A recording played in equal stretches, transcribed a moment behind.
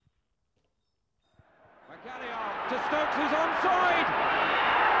To Stokes, who's onside.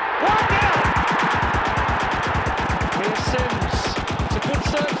 1-0. Here's Sims. It's a good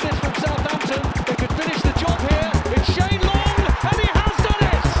serve this from Southampton. They could finish the job here. It's Shane Long, and he has done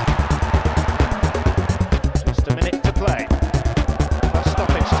it. Just a minute to play. That's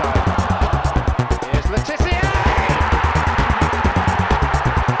stoppage time. Here's Letizia.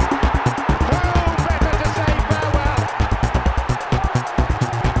 Who better to say farewell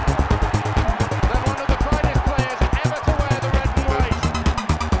than one of the finest players ever to wear the red and white.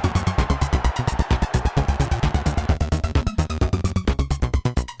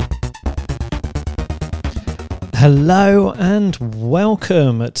 Hello and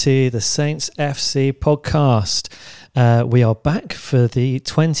welcome to the Saints FC podcast. We are back for the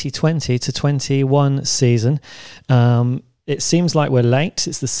 2020 to 21 season. It seems like we're late.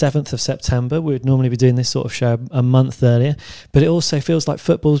 It's the 7th of September. We would normally be doing this sort of show a month earlier, but it also feels like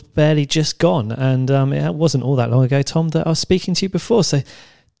football's barely just gone. And it wasn't all that long ago, Tom, that I was speaking to you before. So,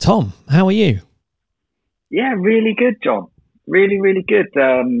 Tom, how are you? Yeah, really good, John. Really, really good.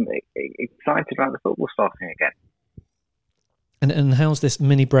 Excited about the football starting again. And how's this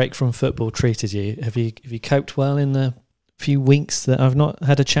mini break from football treated you? Have you coped well in the few weeks that I've not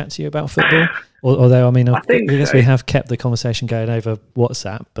had a chat to you about football? Although, I mean, I guess so. We have kept the conversation going over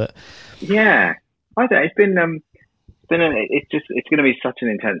WhatsApp, but yeah, I don't. It's going to be such an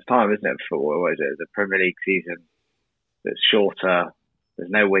intense time, isn't it? For what is it? The Premier League season that's shorter. There's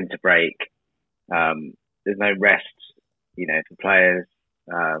no winter break. There's no rest. For players.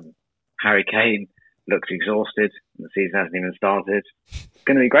 Harry Kane looks exhausted. The season hasn't even started. It's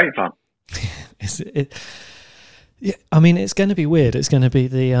going to be great fun. Yeah, I mean, it's going to be weird. It's going to be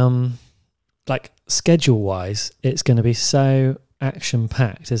the schedule-wise, it's going to be so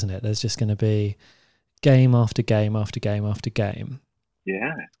action-packed, isn't it? There's just going to be game after game after game after game.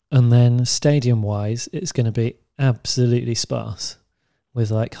 Yeah. And then stadium-wise, it's going to be absolutely sparse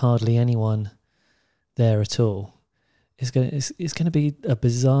with hardly anyone there at all. It's going to be a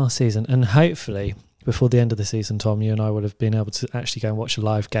bizarre season, and hopefully before the end of the season, Tom, you and I would have been able to actually go and watch a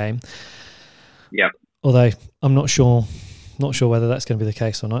live game. Yeah. Although I'm not sure whether that's going to be the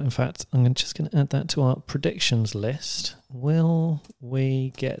case or not. In fact, I'm just going to add that to our predictions list. Will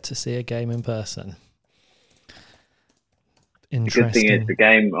we get to see a game in person? Interesting. The good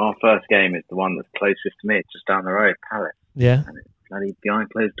thing is our first game is the one that's closest to me. It's just down the road, Palace. Yeah. And it's bloody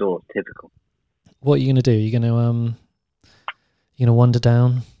behind closed doors, typical. What are you going to do? You're going to wander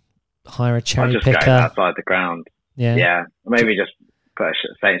down, hire a cherry picker? I'll just go outside the ground. Yeah. Yeah. Maybe just put a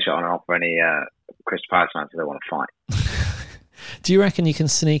Saints shot on and offer any Crystal Palace fans if they want to fight. Do you reckon you can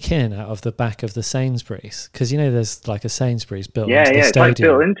sneak in out of the back of the Sainsbury's? Because there's a Sainsbury's built into the stadium. It's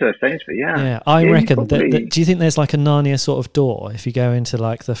built into a Sainsbury's, yeah. Yeah, I reckon. Do you think there's a Narnia sort of door if you go into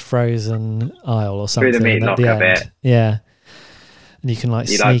the frozen aisle or something? Through the meat locker bit. Yeah. And you can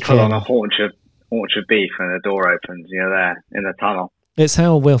sneak in. You pull on a haunch of beef and the door opens, you're there in the tunnel. It's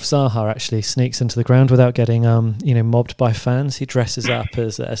how Wilf Zaha actually sneaks into the ground without getting mobbed by fans. He dresses up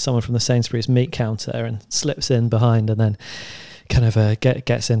as someone from the Sainsbury's meat counter and slips in behind and then kind of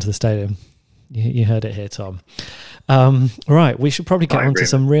gets into the stadium. You heard it here, Tom. Right, we should probably get on to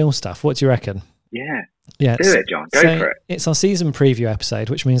some real stuff. What do you reckon? Yeah. Yeah, do it, John. Go for it. It's our season preview episode,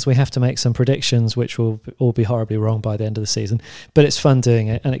 which means we have to make some predictions, which will all be horribly wrong by the end of the season. But it's fun doing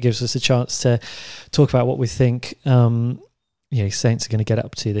it, and it gives us a chance to talk about what we think Saints are going to get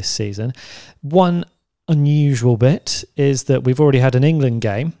up to this season. One unusual bit is that we've already had an England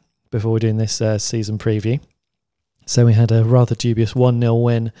game before we're doing this season preview. So we had a rather dubious 1-0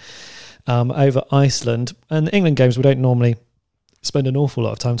 win over Iceland. And the England games, we don't normally spend an awful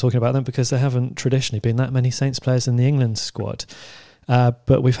lot of time talking about them because there haven't traditionally been that many Saints players in the England squad.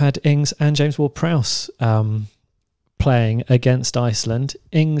 But we've had Ings and James Ward-Prowse playing against Iceland.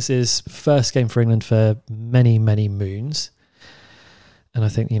 Ings' first game for England for many, many moons. And I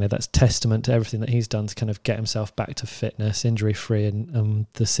think, that's testament to everything that he's done to kind of get himself back to fitness, injury-free in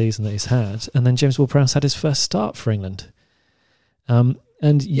the season that he's had. And then James Ward-Prowse had his first start for England.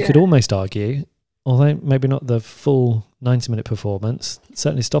 And you could almost argue, although maybe not the full 90-minute performance,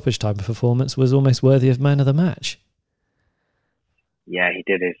 certainly stoppage time performance was almost worthy of man of the match. Yeah, he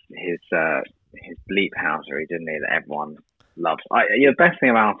did his bleep housery, didn't he, that everyone loves. The best thing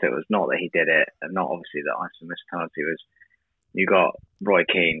about it was not that he did it, and not obviously that Iceland missed penalty, was you got Roy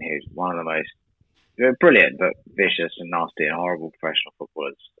Keane, who's one of the most brilliant but vicious and nasty and horrible professional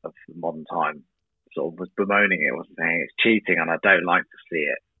footballers of the modern time, sort of was bemoaning it, wasn't saying it's cheating and I don't like to see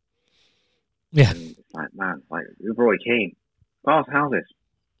it. Yeah. And it's Roy Keane. Glass houses.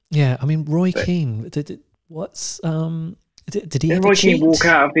 Yeah, I mean, Roy Keane, what's Did he Didn't ever Roy cheat? Keane walk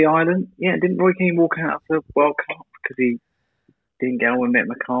out of the island? Yeah, didn't Roy Keane walk out of the World Cup because he didn't get on with Mick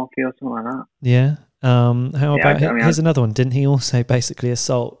McCarthy or something like that? Yeah. How Yeah, about here's another one? Didn't he also basically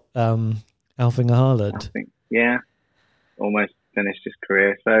assault Alvin Haaland? I think, yeah, almost finished his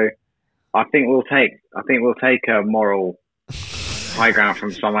career. So I think we'll take a moral high ground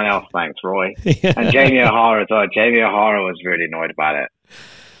from someone else. Thanks, Roy. Yeah. And Jamie O'Hara as well. Jamie O'Hara was really annoyed about it.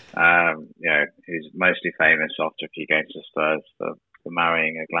 Who's mostly famous after a few games to Spurs for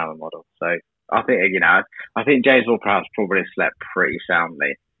marrying a glamour model. So I think James Ward-Prowse probably slept pretty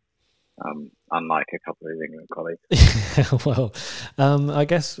soundly, unlike a couple of his England colleagues. Well, I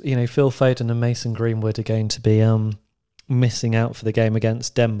guess Phil Foden and Mason Greenwood are going to be missing out for the game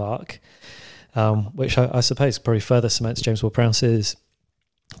against Denmark, which I suppose probably further cements James Ward-Prowse's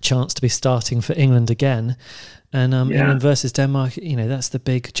chance to be starting for England again. And England versus Denmark, that's the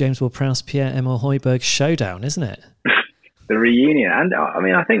big James Ward-Prowse, Pierre-Emile Højbjerg showdown, isn't it? The reunion. And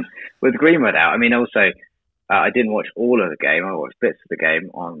I think with Greenwood out, also I didn't watch all of the game. I watched bits of the game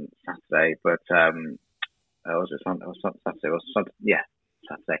on Saturday, but Saturday.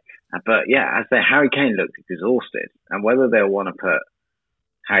 But as Harry Kane looked exhausted, and whether they'll want to put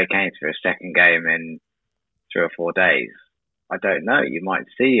Harry Kane through a second game in 3 or 4 days, I don't know. You might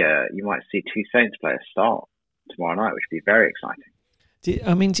see two Saints players start tomorrow night, which would be very exciting. Do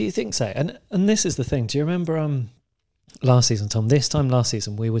you think so? And this is the thing. Do you remember last season, Tom? This time last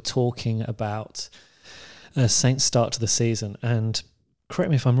season, we were talking about a Saints start to the season, and correct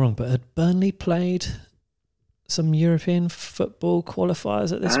me if I'm wrong, but had Burnley played some European football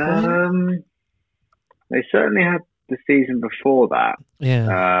qualifiers at this point? They certainly had the season before that.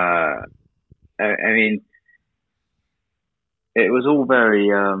 Yeah. It was all very,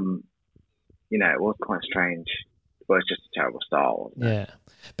 it was quite strange. Well, it's just a terrible start, wasn't it? Yeah.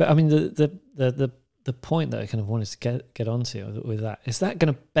 But the point that I kind of wanted to get onto with that, is that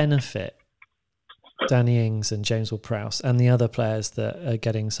going to benefit Danny Ings and James Ward-Prowse and the other players that are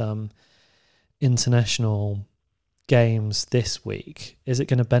getting some international games this week? Is it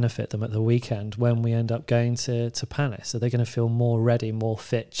going to benefit them at the weekend when we end up going to Palace? Are they going to feel more ready, more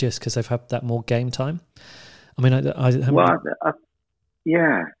fit just because they've had that more game time?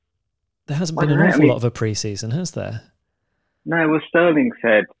 Yeah. There hasn't been an awful lot of a pre-season, has there? No, well, Sterling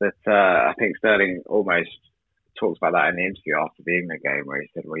said that, I think Sterling almost talked about that in the interview after the England game, where he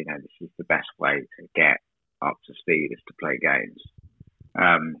said, well, this is the best way to get up to speed is to play games,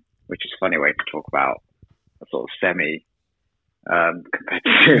 which is a funny way to talk about a sort of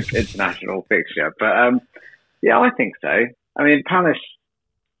semi-competitive international fixture. But, I think so. Palace,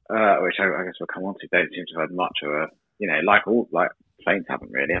 which I guess we'll come on to, don't seem to have had much of a, like Saints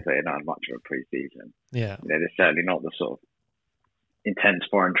haven't really, have they? Not had much of a pre-season. Yeah. They're certainly not the sort of intense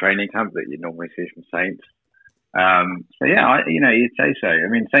foreign training camp that you normally see from Saints. You'd say so.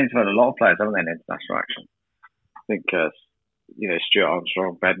 Saints have had a lot of players, haven't they, in international action? I think, Stuart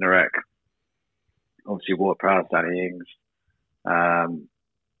Armstrong, Bednarek, obviously Ward-Prowse, Danny Ings,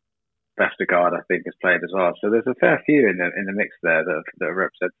 Vestergaard, I think, has played as well. So there's a fair few in the mix there that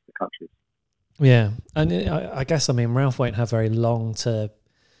represent the country. Yeah, and I guess Ralph won't have very long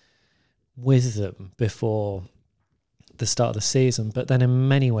with them before the start of the season, but then in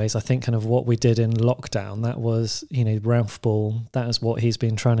many ways I think kind of what we did in lockdown, that was Ralph Ball, that is what he's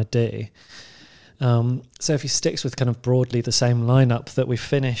been trying to do. So if he sticks with kind of broadly the same lineup that we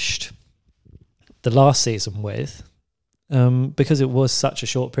finished the last season with, because it was such a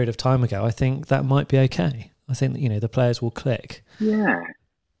short period of time ago, I think that might be okay. I think the players will click.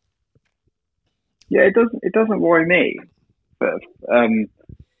 Yeah, it doesn't worry me, but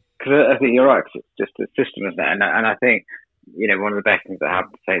because I think you're right. Cause it's just the system, isn't it? And I think one of the best things that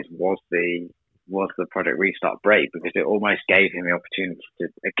happened to Saints was the Project Restart break, because it almost gave him the opportunity to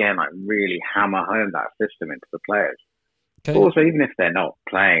again really hammer home that system into the players. Okay. Also, even if they're not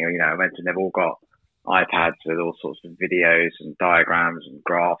playing, I mentioned they've all got iPads with all sorts of videos and diagrams and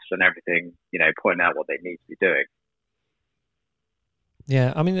graphs and everything, pointing out what they need to be doing.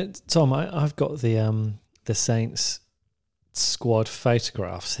 Yeah, Tom, I've got the Saints squad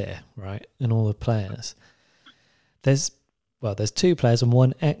photographs here, right, and all the players. There's 2 players and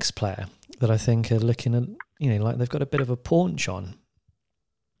 1 ex-player that I think are looking at, like they've got a bit of a paunch on.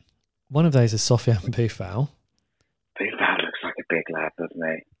 One of those is Sofiane Boufal. Boufal looks like a big lad, doesn't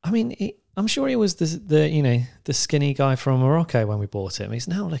he? I'm sure he was the skinny guy from Morocco when we bought him. He's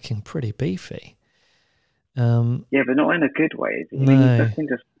now looking pretty beefy. Yeah, but not in a good way. No. He's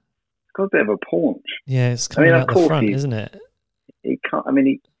got a bit of a paunch. Yeah, it's coming out the front, isn't it? He can't.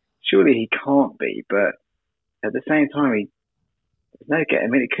 Surely he can't be, but at the same time, there's no get.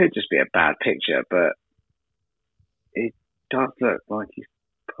 It could just be a bad picture, but does look like he's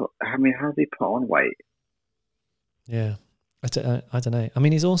put. I mean, how's he put on weight? Yeah. I don't know. I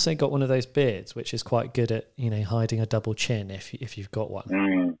mean, he's also got one of those beards, which is quite good at, hiding a double chin if you've got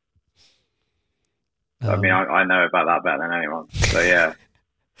one. I mean, I know about that better than anyone. So yeah,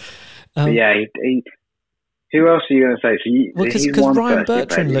 but yeah. He, who else are you going to say? So because Ryan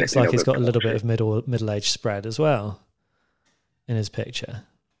Bertrand looks like he's got a little bit of middle-aged spread as well in his picture.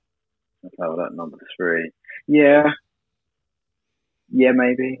 Let's have that number 3. Yeah,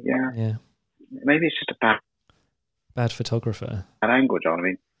 maybe. Yeah. Maybe it's just a bad photographer. Bad angle, John. I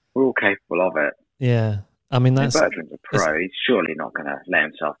mean, we're all capable of it. Yeah, I mean Bertrand's a pro. He's surely not going to let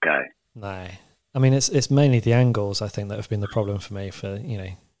himself go. No, I mean it's mainly the angles I think that have been the problem for me for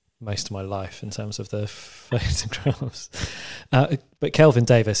most of my life in terms of the photographs. But Kelvin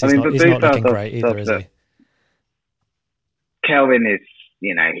Davis, he's not looking great either, is he? Kelvin is,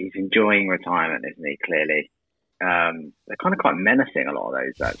 he's enjoying retirement, isn't he? Clearly, they're kind of quite menacing. A lot of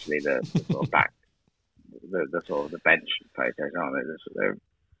those, actually, the sort of back, the sort of the bench photos, aren't they? They're a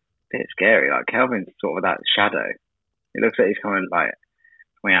bit scary. Like Kelvin's sort of that shadow. It looks like he's kind of like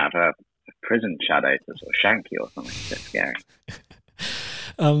coming out of a prison shadow to sort of shank you or something. It's a bit scary.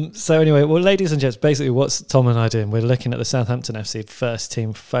 So anyway, well, ladies and gents, basically what's Tom and I doing? We're looking at the Southampton FC first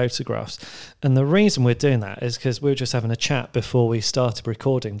team photographs. And the reason we're doing that is because we were just having a chat before we started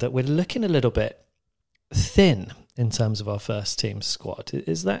recording that we're looking a little bit thin in terms of our first team squad.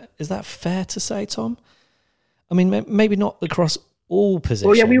 Is that fair to say, Tom? I mean, maybe not across all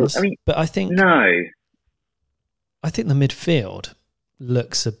positions, but I think the midfield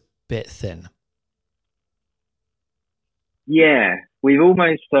looks a bit thin. Yeah, we've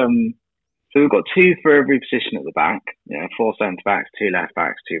almost so we've got 2 for every position at the back. 4 centre backs, 2 left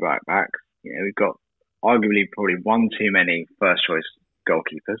backs, 2 right backs. We've got arguably probably 1 too many first choice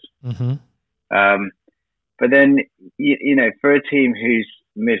goalkeepers. Mm-hmm. But then for a team whose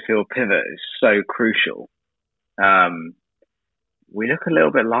midfield pivot is so crucial, we look a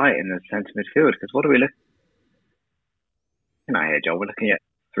little bit light in the centre midfield because what are we looking at here, Joel? We're looking at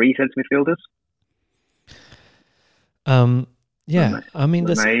 3 centre midfielders. Yeah, I mean,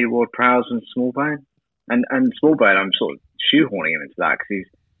 May, Ward-Prowse and Smallbone. And Smallbone, I'm sort of shoehorning him into that because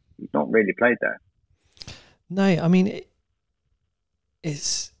he's not really played there. No, I mean,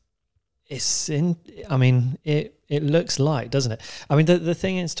 it looks light, doesn't it? I mean, the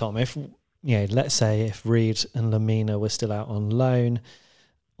thing is, Tom, if let's say if Reed and Lamina were still out on loan,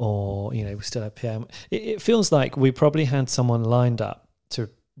 or we still had Pierre, it feels like we probably had someone lined up to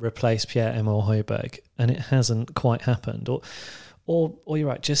replace Pierre-Emile Højbjerg, and it hasn't quite happened. Or you're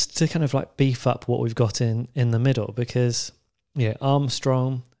right, just to kind of like beef up what we've got in the middle, because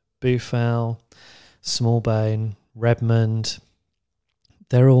Armstrong, Boufal, Smallbone, Redmond,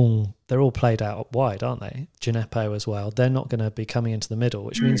 they're all played out wide, aren't they? Gineppo as well. They're not going to be coming into the middle,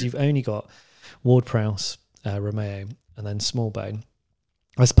 which means you've only got Ward-Prowse, Romeo, and then Smallbone.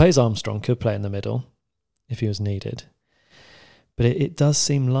 I suppose Armstrong could play in the middle if he was needed. But it does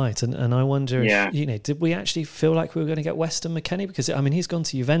seem light, and I wonder if, did we actually feel like we were going to get Weston McKennie? Because, I mean, he's gone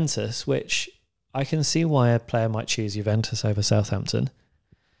to Juventus, which I can see why a player might choose Juventus over Southampton.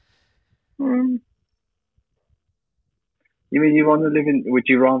 You mean would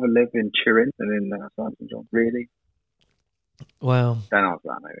you rather live in Turin than in Southampton, John? Really? Well... Don't answer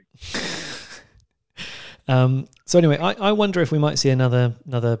that, maybe. So anyway, I wonder if we might see another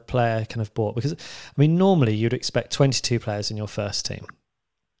player kind of bought, because I mean normally you'd expect 22 players in your first team.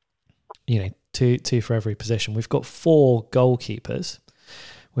 Two for every position. We've got 4 goalkeepers,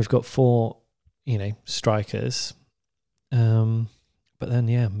 we've got 4 strikers, but then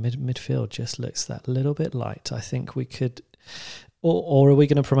midfield just looks that little bit light. I think we could, or are we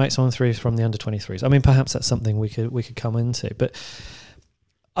going to promote someone through from the under-23s? I mean, perhaps that's something we could come into, but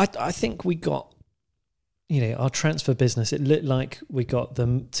I think we got. Our transfer business, it looked like we got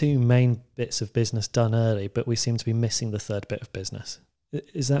the 2 main bits of business done early, but we seem to be missing the 3rd bit of business.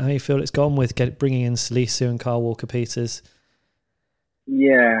 Is that how you feel it's gone with bringing in Salisu and Kyle Walker-Peters?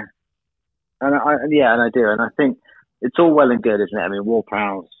 Yeah. And I do. And I think it's all well and good, isn't it? I mean,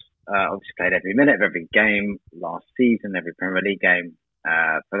 Ward-Prowse obviously played every minute of every game last season, every Premier League game.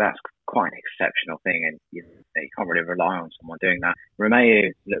 But that's quite an exceptional thing, and you can't really rely on someone doing that. Romeo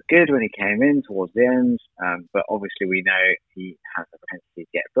looked good when he came in towards the end, but obviously we know he has a propensity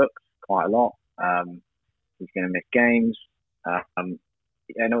to get booked quite a lot. He's going to miss games, and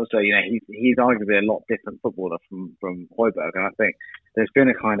also he's arguably a lot different footballer from Højbjerg, and I think there's been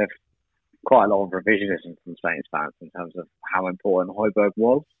a kind of quite a lot of revisionism from Saints fans in terms of how important Højbjerg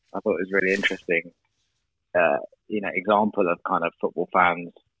was. I thought it was really interesting. Example of kind of football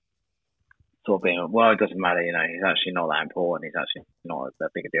fans sort of being, well, it doesn't matter, he's actually not that important. He's actually not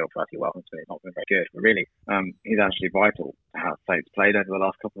that big a deal for us. He welcomes me. He's not been very good, but really, he's actually vital to how Saints played over the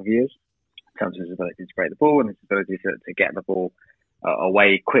last couple of years in terms of his ability to break the ball and his ability to get the ball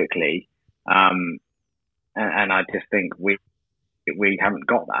away quickly. And I just think we haven't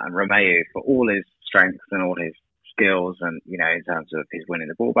got that. And Romeu, for all his strengths and all his skills, and in terms of his winning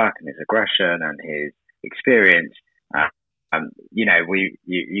the ball back and his aggression and his experience,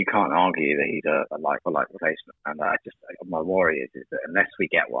 you can't argue that he's a like-for-like replacement. And my worry is that unless we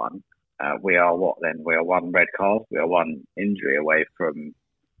get one, we are one red card, we are one injury away from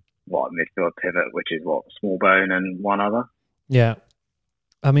midfield pivot, which is Smallbone and one other. Yeah,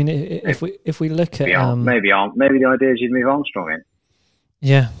 I mean, if we look at maybe the idea is you'd move Armstrong in.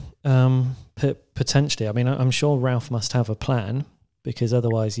 Yeah, potentially. I mean, I'm sure Ralph must have a plan, because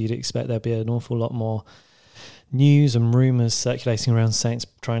otherwise you'd expect there'd be an awful lot more news and rumours circulating around Saints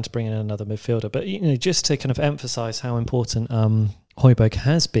trying to bring in another midfielder. But just to kind of emphasise how important Højbjerg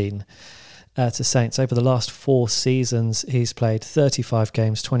has been to Saints over the last 4 seasons, he's played 35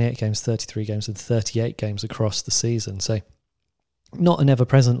 games, 28 games, 33 games, and 38 games across the season. So not an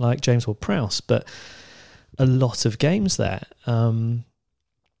ever-present like James Ward-Prowse, but a lot of games there. A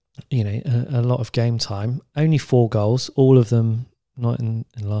lot of game time. Only 4 goals, all of them not in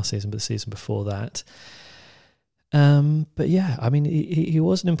last season, but the season before that. But yeah, I mean, he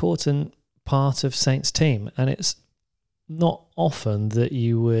was an important part of Saints' team, and it's not often that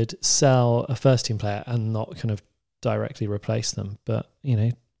you would sell a first-team player and not kind of directly replace them. But,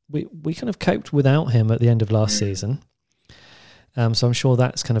 we kind of coped without him at the end of last season. So I'm sure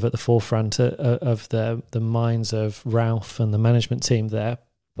that's kind of at the forefront of the minds of Ralph and the management team there.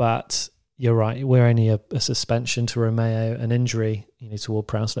 But you're right, we're only a suspension to Romeu, an injury, to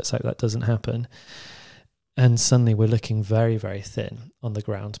Ward-Prowse. Let's hope that doesn't happen. And suddenly we're looking very, very thin on the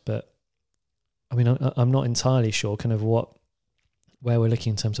ground. But I mean, I'm not entirely sure kind of where we're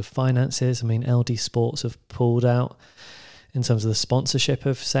looking in terms of finances. I mean, LD Sports have pulled out in terms of the sponsorship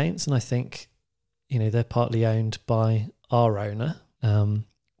of Saints. And I think, they're partly owned by our owner,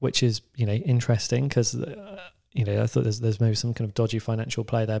 which is, interesting because, I thought there's maybe some kind of dodgy financial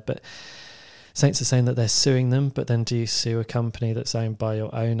play there. But Saints are saying that they're suing them. But then do you sue a company that's owned by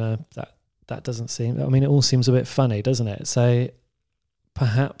your owner? That doesn't seem... I mean, it all seems a bit funny, doesn't it? So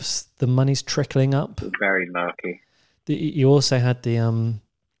perhaps the money's trickling up. Very murky. You also had the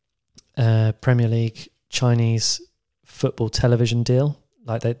Premier League Chinese football television deal.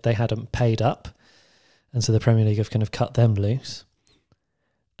 Like they hadn't paid up. And so the Premier League have kind of cut them loose.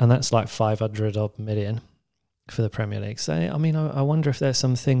 And that's like 500 odd million for the Premier League. So, I mean, I wonder if there's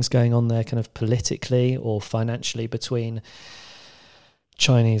some things going on there kind of politically or financially between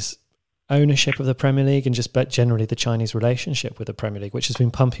Chinese ownership of the Premier League and just generally the Chinese relationship with the Premier League, which has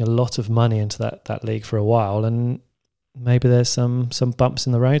been pumping a lot of money into that league for a while, and maybe there's some bumps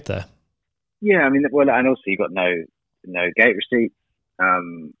in the road there. Yeah, I mean, well, and also you got no gate receipts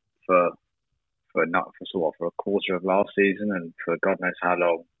for a quarter of last season, and for God knows how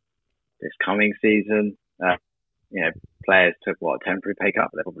long this coming season. Players took a temporary pay cut,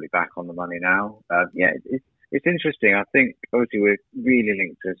 but they're probably back on the money now. It's interesting. I think obviously we're really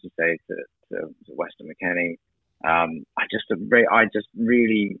linked, as you say, to Weston McKennie. I just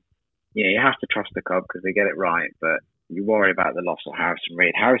really, you have to trust the club because they get it right, but you worry about the loss of Harrison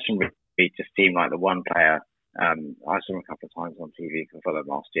Reed. Harrison Reed just seemed like the one player. I saw him a couple of times on TV for Fulham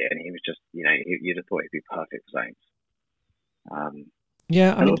last year, and he was just, you'd have thought he'd be perfect for Saints.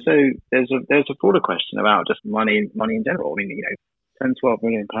 Also there's a broader question about just money in general. I mean, 10-12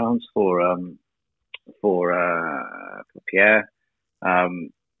 million pounds for Pierre. 8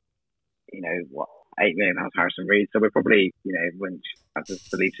 million pounds Harrison Reed. So we're probably, when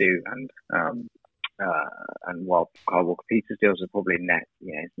Salisu and while Kyle Walker-Peters deals are probably net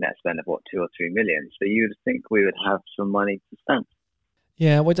spend of 2 or 3 million. So you'd think we would have some money to spend.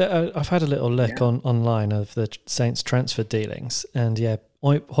 Yeah, I've had a little look online of the Saints transfer dealings, and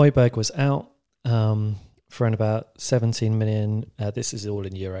Højbjerg was out for around about 17 million. This is all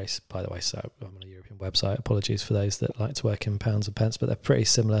in euros, by the way, so I'm on a European website. Apologies for those that like to work in pounds and pence, but they're pretty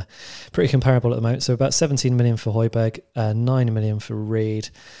similar, pretty comparable at the moment. So about 17 million for Højbjerg, 9 million for Reed,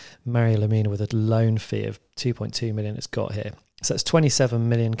 Mario Lemina with a loan fee of 2.2 million it's got here. So that's 27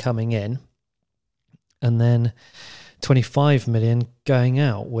 million coming in, and then 25 million going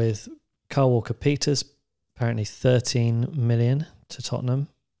out with Kyle Walker-Peters, apparently 13 million to Tottenham,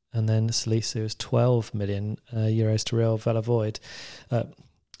 and then Salisu is 12 million euros to Real Valladolid.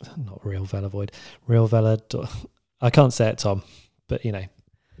 Not Real Valladolid, Real Valladolid. I can't say it, Tom, but Real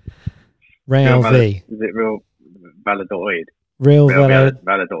V. Is it Real Valladolid? Real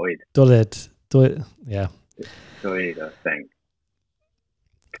Valladolid. Yeah. So either thing.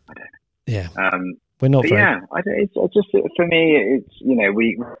 I don't know. Yeah. We're not very... Yeah, it's just for me. It's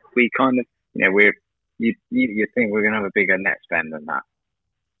we kind of you think we're going to have a bigger net spend than that,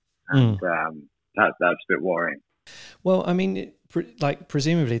 and that's a bit worrying. Well, I mean,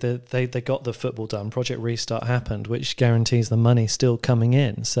 presumably they got the football done. Project Restart happened, which guarantees the money still coming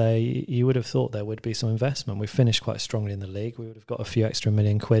in. So you would have thought there would be some investment. We finished quite strongly in the league. We would have got a few extra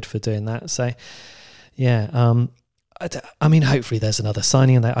million quid for doing that. So, yeah. I mean, hopefully there's another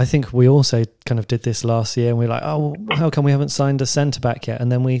signing in there. I think we also kind of did this last year, and we're like, oh, well, how come we haven't signed a centre back yet?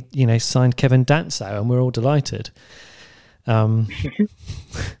 And then we, signed Kevin Danso, and we're all delighted.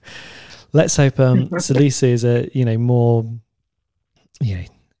 Let's hope Salisu is a more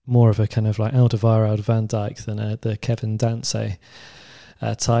of a kind of like Alderweireld, Van Dijk than the Kevin Danso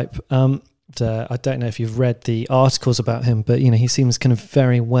type. I don't know if you've read the articles about him, but he seems kind of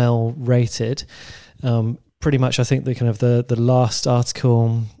very well rated. Pretty much, I think the last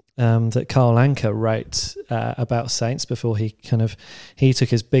article that Carl Anker wrote about Saints before he took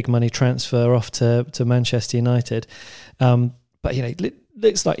his big money transfer off to Manchester United. But it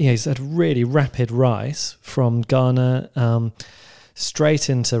looks like he's had a really rapid rise from Ghana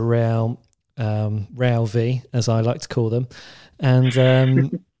straight into Real V, as I like to call them, and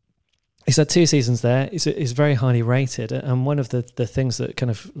he's had 2 seasons there. He's very highly rated, and one of the things that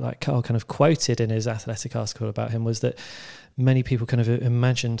Carl quoted in his Athletic article about him was that many people kind of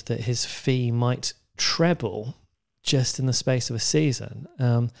imagined that his fee might treble just in the space of a season.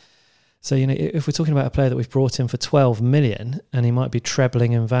 So, if we're talking about a player that we've brought in for 12 million and he might be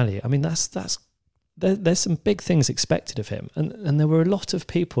trebling in value, I mean, there's some big things expected of him. And there were a lot of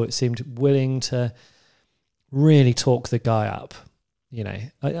people, it seemed, willing to really talk the guy up.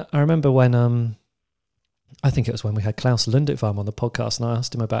 I remember when, I think it was when we had Klaus Lundekvam on the podcast, and I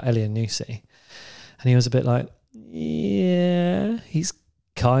asked him about Elyounoussi, and he was a bit like, yeah, he's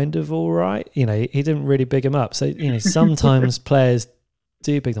kind of all right. He didn't really big him up. So, sometimes players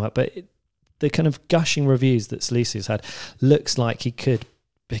do big them up, but the kind of gushing reviews that Salisu's had looks like he could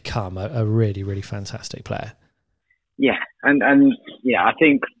become a really, really fantastic player. Yeah, and I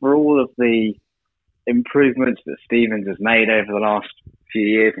think for all of the improvements that Stevens has made over the last few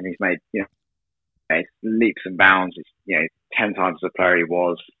years, and he's made leaps and bounds. He's 10 times the player he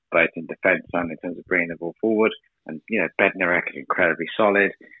was, both in defence and in terms of bringing the ball forward. And Bednarek is incredibly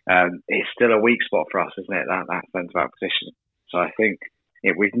solid. It's still a weak spot for us, isn't it? That centre back position. So I think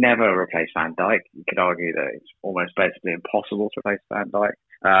we've never replaced Van Dijk. You could argue that it's almost basically impossible to replace Van Dijk.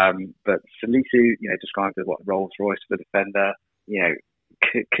 But Salisu, described as what Rolls Royce for the defender.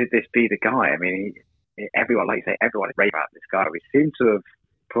 Could this be the guy? I mean, everyone, like you say, everyone is raving about this guy. We seem to have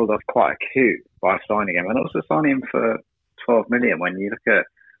pulled off quite a coup by signing him, and also signing him for 12 million. When you look at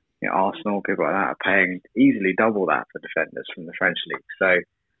Arsenal, people like that are paying easily double that for defenders from the French league. So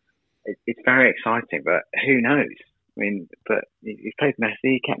it's very exciting, but who knows? I mean, but he's played Messi.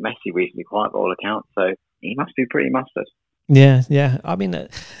 He kept Messi reasonably quiet by all accounts, so he must be pretty mustard. Yeah. I mean,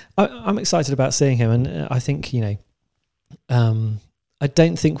 I'm excited about seeing him, and I think I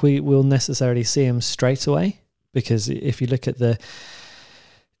don't think we will necessarily see him straight away, because if you look at the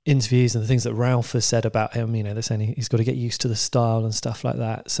interviews and the things that Ralph has said about him, they're saying he's got to get used to the style and stuff like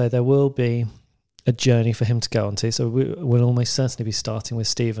that. So there will be a journey for him to go onto. So we'll almost certainly be starting with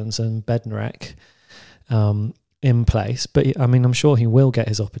Stevens and Bednarek in place. But I mean, I'm sure he will get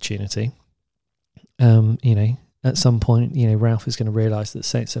his opportunity. At some point, Ralph is going to realise that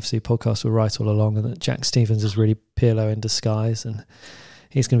Saints FC podcast were right all along, and that Jack Stevens is really Pirlo in disguise, and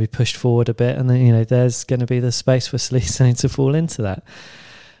he's going to be pushed forward a bit, and then there's going to be the space for Salisu to fall into that.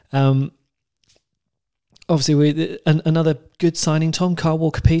 Obviously, another good signing, Tom, Kyle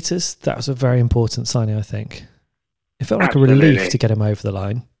Walker-Peters. That was a very important signing, I think. It felt like a relief to get him over the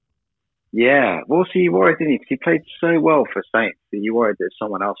line. Yeah, well, so you worried, didn't you? Because he played so well for Saints that you worried that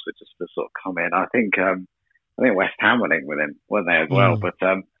someone else would just sort of come in. I think West Ham were linked with him, weren't they, as well? But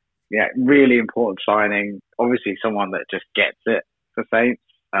really important signing. Obviously, someone that just gets it for Saints.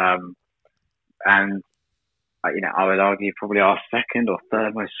 And I would argue probably our second or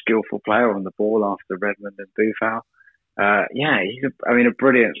third most skillful player on the ball after Redmond and Boufal. He's a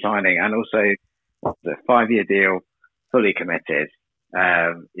brilliant signing, and also a 5-year deal, fully committed.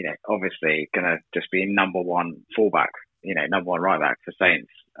 Obviously going to just be number one fullback, number one right back for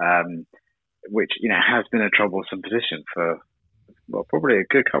Saints, which has been a troublesome position for probably a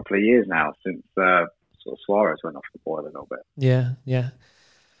good couple of years now, since sort of Suarez went off the boil a little bit. Yeah.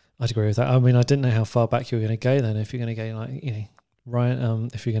 I'd agree with that. I mean, I didn't know how far back you were going to go then. If you're going to go Ryan,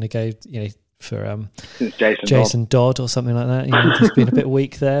 if you're going to go since Jason Dodd or something like that. You know, he's been a bit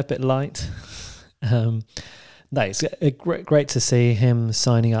weak there, a bit light. No, it's great to see him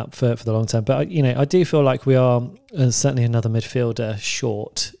signing up for the long term. But, you know, I do feel like we are certainly another midfielder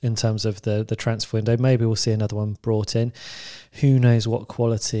short in terms of the transfer window. Maybe we'll see another one brought in. Who knows what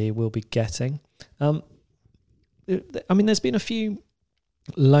quality we'll be getting. I mean, there's been a few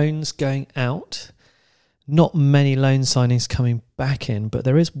loans going out. Not many loan signings coming back in, but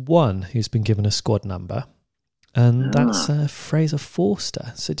there is one who's been given a squad number. And that's Fraser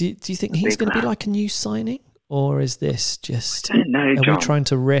Forster. So do you think he's going to be like a new signing? Or is this just... I don't know, John. We trying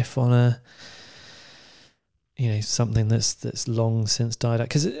to riff on something that's long since died out?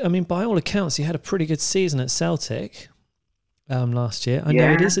 Because, I mean, by all accounts, he had a pretty good season at Celtic last year. I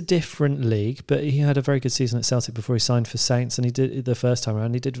know it is a different league, but he had a very good season at Celtic before he signed for Saints, and he did the first time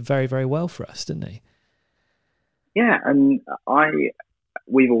around. He did very, very well for us, didn't he? Yeah, and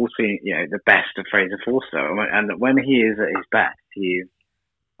we've all seen, the best of Fraser Forster, and when he is at his best, he is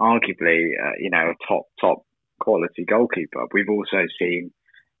arguably, a top quality goalkeeper. We've also seen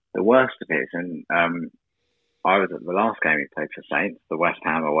the worst of his, and I was at the last game he played for Saints, the West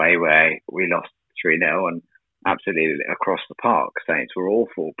Ham away, where we lost 3-0, and absolutely across the park, Saints were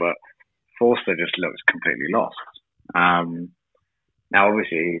awful, but Forster just looks completely lost. Now,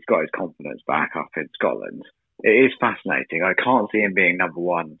 obviously, he's got his confidence back up in Scotland. It is fascinating. I can't see him being number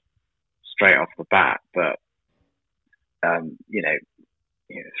one straight off the bat, but 3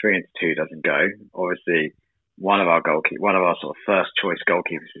 into 2 doesn't go. Obviously, one of our sort of first choice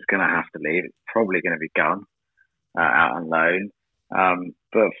goalkeepers is going to have to leave. It's probably going to be Gunn out on loan.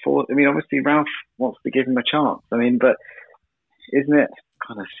 Obviously Ralph wants to give him a chance. I mean, but isn't it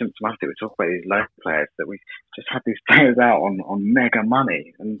kind of symptomatic? We talk about these loan players that we just had these players out on mega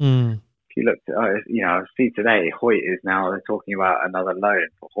money. And if you look at, I see today, Hoyt is now, they're talking about another loan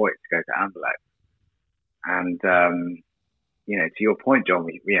for Hoyt to go to Anderlecht. And, to your point, John,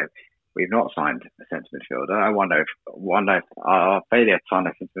 we've not signed a centre midfielder. I wonder if our failure to sign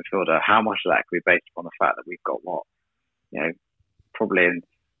a centre midfielder, how much of that could be based upon the fact that we've got probably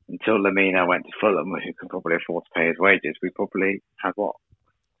until Lamina went to Fulham, who can probably afford to pay his wages, we probably had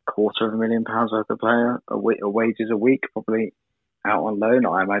 £250,000 worth of player wages a week, probably out on loan.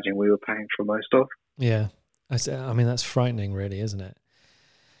 I imagine we were paying for most of. Yeah, I mean that's frightening, really, isn't it?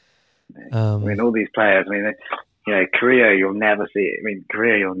 All these players. Korea, you'll never see.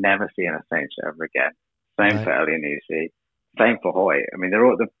 Korea, you'll never see in a Saints ever again. Same for Elyounoussi. Same for Hoyt. They're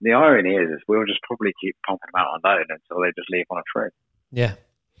all, the irony is we'll just probably keep pumping them out on loan until they just leave on a free. Yeah.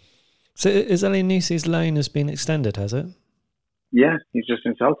 So is Elyounoussi's loan has been extended, has it? Yeah, he's just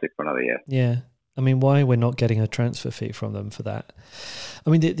in Celtic for another year. Yeah. Why we're not getting a transfer fee from them for that?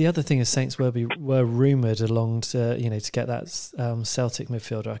 The other thing is Saints were rumoured along to get that Celtic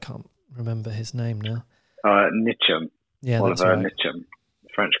midfielder. I can't remember his name now. Nitcham. Yeah, Oliver Nitcham,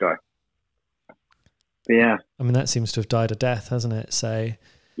 French guy. But yeah. That seems to have died a death, hasn't it? So.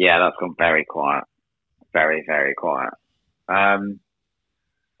 Yeah, that's gone very quiet. Very, very quiet. I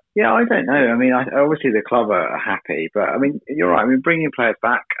don't know. Obviously the club are happy, but you're right. Bringing players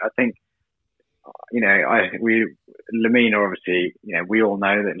back, I think, Lamina, obviously, we all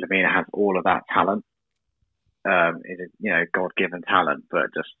know that Lamina has all of that talent. God-given talent,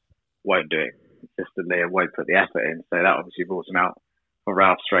 but just won't do it consistently and won't put the effort in. So that obviously brought him out for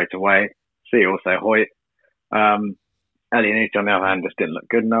Ralph straight away. See also Hoyt. Elyounousi on the other hand just didn't look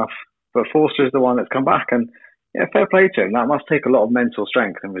good enough. But Forster is the one that's come back, and fair play to him. That must take a lot of mental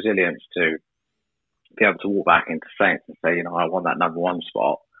strength and resilience to be able to walk back into Saints and say, I want that number one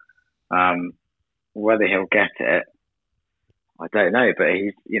spot. Whether he'll get it, I don't know. But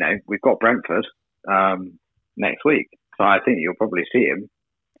he's, we've got Brentford next week, so I think you'll probably see him.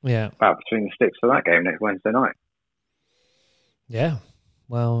 Yeah, about between the sticks for that game next Wednesday night. Yeah,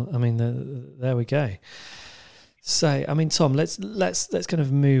 well, there we go. So, Tom, let's kind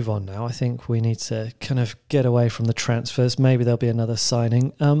of move on now. I think we need to kind of get away from the transfers. Maybe there'll be another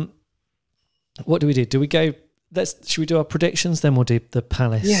signing. What do we do? Do we go? Should we do our predictions? Then we'll do the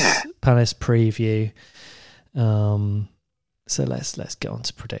Palace preview. So let's get on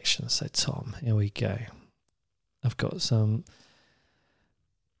to predictions. So, Tom, here we go. I've got some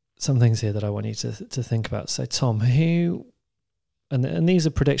things here that I want you to think about. So, Tom, who, and these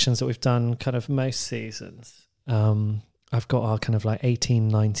are predictions that we've done kind of most seasons. I've got our kind of like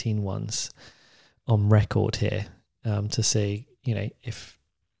 18-19 ones on record here to see, if,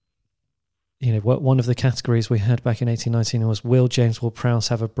 what one of the categories we had back in 18-19 was, will James Ward-Prowse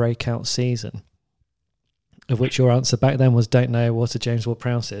have a breakout season? Of which your answer back then was, don't know what a James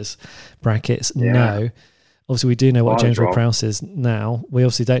Ward-Prowse is, brackets, no. Obviously, we do know what Wise, James Rob. Ward-Prowse is now. We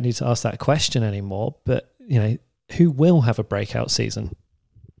obviously don't need to ask that question anymore. But who will have a breakout season?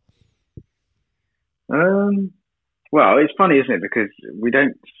 Well, it's funny, isn't it? Because we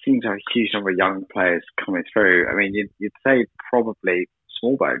don't seem to have a huge number of young players coming through. I mean, you'd say probably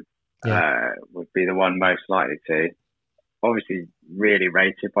Smallbone would be the one most likely to. Obviously, really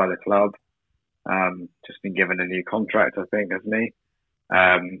rated by the club. Just been given a new contract, I think, hasn't he?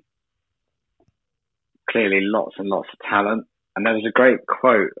 Clearly, lots and lots of talent. And there was a great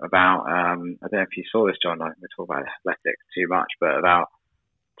quote about, I don't know if you saw this, John, we talk about athletics too much, but about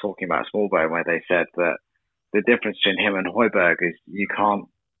talking about Smallbone, where they said that the difference between him and Højbjerg is you can't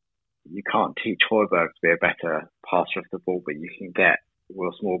teach Højbjerg to be a better passer of the ball, but you can get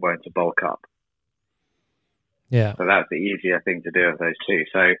Will Smallbone to bulk up. Yeah. So that's the easier thing to do of those two.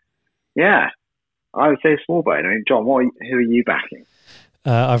 So, yeah, I would say Smallbone. I mean, John, who are you backing?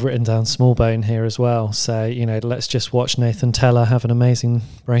 I've written down Smallbone here as well. So, let's just watch Nathan Teller have an amazing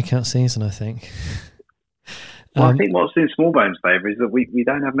breakout season, I think. Well, I think what's in Smallbone's favour is that we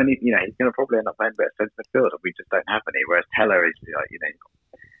don't have many. He's going to probably end up playing a bit of centre midfield, and we just don't have any. Whereas Teller is,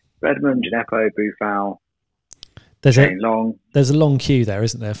 Redmond, Djenepo, Boufal, Shane Long. There's a long queue there,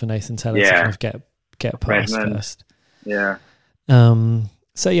 isn't there, for Nathan Teller to kind of get past Redmond. first. Yeah.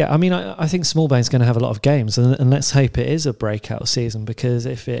 So yeah, I mean, I think Smallbone's going to have a lot of games, and let's hope it is a breakout season, because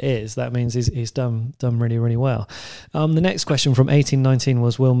if it is, that means he's done really, really well. The next question from 1819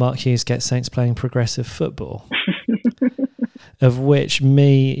 was, will Mark Hughes get Saints playing progressive football? Of which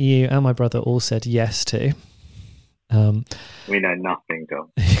me, you, and my brother all said yes to. We know nothing,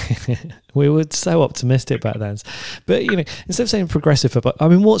 John. We were so optimistic back then, but instead of saying progressive football, I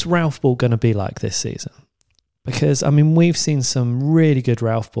mean, what's Ralph Ball going to be like this season? Because, I mean, we've seen some really good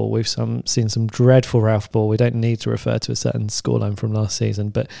Ralph Ball. We've seen some dreadful Ralph Ball. We don't need to refer to a certain scoreline from last season,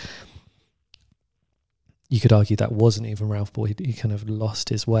 but you could argue that wasn't even Ralph Ball. He kind of lost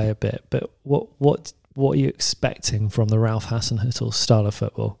his way a bit. But what are you expecting from the Ralph Hasenhüttl style of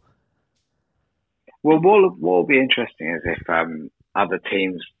football? Well, what will be interesting is if other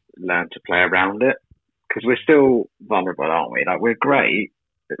teams learn to play around it, because we're still vulnerable, aren't we? Like, we're great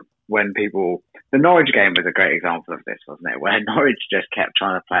when people... The Norwich game was a great example of this, wasn't it? Where Norwich just kept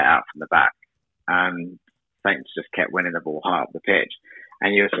trying to play it out from the back, and Saints just kept winning the ball high up the pitch.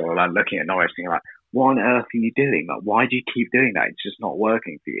 And you were sort of like looking at Norwich thinking like, what on earth are you doing? Like, why do you keep doing that? It's just not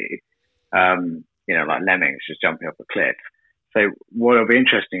working for you. Like lemmings just jumping off a cliff. So what will be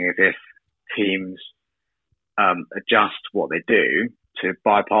interesting is if teams adjust what they do to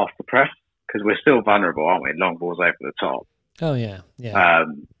bypass the press, because we're still vulnerable, aren't we? Long balls over the top. Oh, yeah.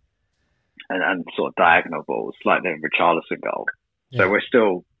 And sort of diagonal balls, like the Richarlison goal. Yeah. So we're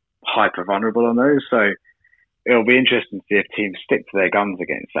still hyper vulnerable on those. So it'll be interesting to see if teams stick to their guns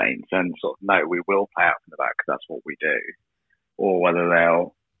against Saints and sort of know we will play out from the back because that's what we do, or whether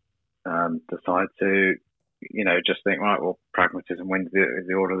they'll decide to, just think, right, well, pragmatism wins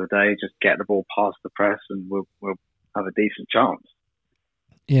the order of the day. Just get the ball past the press, and we'll have a decent chance.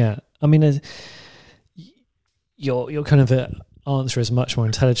 Yeah, I mean, your kind of answer is much more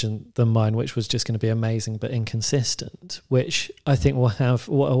intelligent than mine, which was just going to be amazing but inconsistent, which I think will have,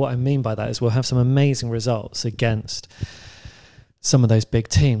 what I mean by that is we'll have some amazing results against some of those big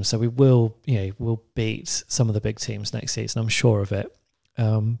teams. So we will, we'll beat some of the big teams next season, I'm sure of it,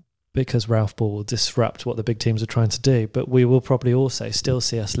 because Ralph Ball will disrupt what the big teams are trying to do. But we will probably also still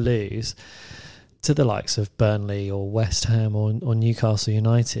see us lose to the likes of Burnley or West Ham or Newcastle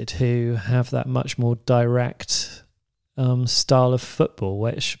United, who have that much more direct style of football,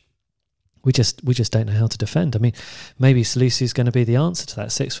 which we just don't know how to defend. I mean, maybe Salusi's going to be the answer to that.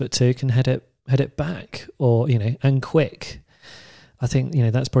 6'2", can head it back, or and quick. I think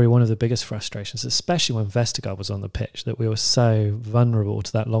that's probably one of the biggest frustrations, especially when Vestergaard was on the pitch, that we were so vulnerable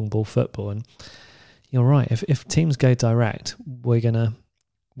to that long ball football. And you're right, if teams go direct, we're gonna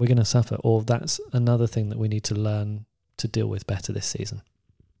suffer. Or that's another thing that we need to learn to deal with better this season.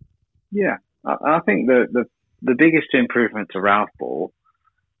 Yeah, I think the biggest improvement to Ralph Ball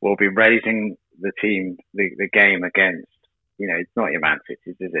will be raising the team, the game against, it's not your Man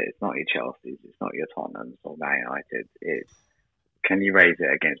Cities, is it? It's not your Chelseas, it's not your Tottenhams or Man United. It's, can you raise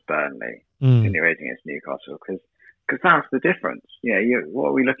it against Burnley? Can you raise it against Newcastle? Because that's the difference. What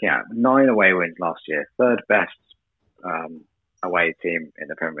are we looking at? 9 away wins last year, third best away team in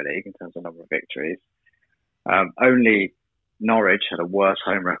the Premier League in terms of number of victories. Only Norwich had a worse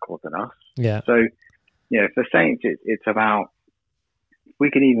home record than us. Yeah. So, for Saints, it's about, if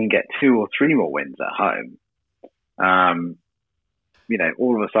we can even get 2 or 3 more wins at home,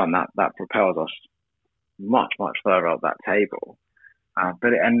 all of a sudden that propels us much, much further up that table.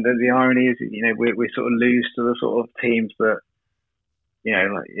 And the irony is, we sort of lose to the sort of teams that,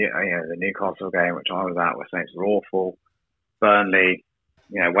 the Newcastle game, which I was at, where Saints were awful, Burnley,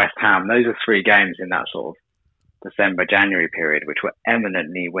 West Ham. Those are 3 games in that sort of December, January period, which were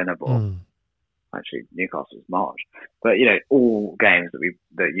eminently winnable. Actually, Newcastle's March, but all games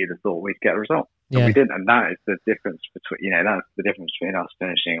that you'd have thought we'd get a result, but we didn't, and that is the difference between that's the difference between us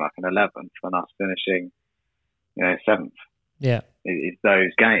finishing like an 11th and us finishing 7th. Yeah, it's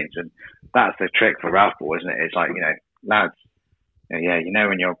those games, and that's the trick for Ralph Ball, isn't it? It's like lads,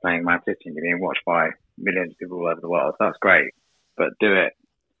 when you're playing Man City and you're being watched by millions of people all over the world, that's great, but do it.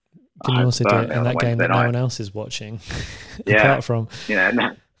 Can you also do it in that game that no one else is watching, apart from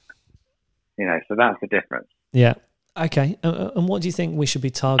so that's the difference. Yeah. Okay. And what do you think we should be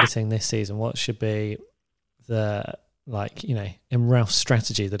targeting this season? What should be the in Ralph's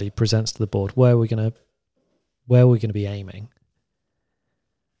strategy that he presents to the board? Where are we going to be aiming?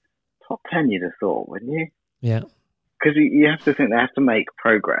 Top 10, you'd have thought, wouldn't you? Yeah. Because you have to think they have to make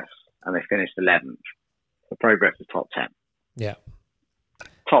progress, and they finished 11th. So progress is top 10. Yeah.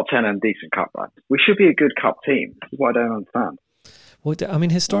 Top 10 and decent cup run. We should be a good cup team. This is what I don't understand. Well, I mean,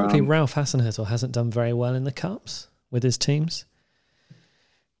 historically, Ralph Hasenhüttl hasn't done very well in the cups with his teams,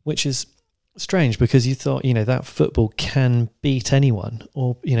 which is strange because you thought, that football can beat anyone,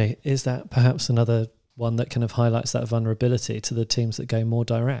 or, is that perhaps another one that kind of highlights that vulnerability to the teams that go more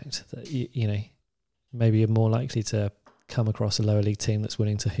direct, that, maybe you're more likely to come across a lower league team that's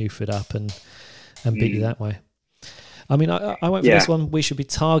willing to hoof it up and beat you that way. I mean, I went for this one. We should be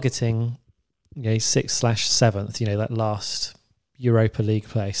targeting 6th/7th, that last Europa League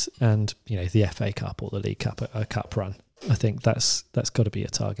place, and the FA Cup or the League Cup, a cup run. I think that's got to be your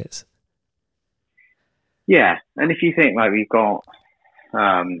targets. Yeah, and if you think we've got,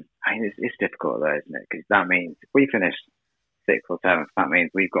 it's difficult though, isn't it? Because that means if we finish 6th or 7th, that means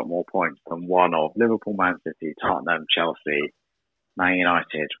we've got more points than one of Liverpool, Man City, Tottenham, Chelsea, Man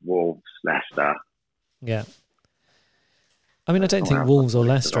United, Wolves, Leicester. Yeah. I mean, I don't think Wolves or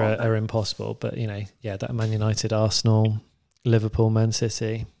Leicester are impossible, but that Man United, Arsenal, Liverpool, Man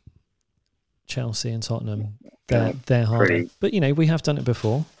City, Chelsea and Tottenham, they're harder. But, we have done it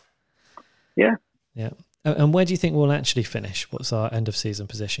before. Yeah. Yeah. And where do you think we'll actually finish? What's our end of season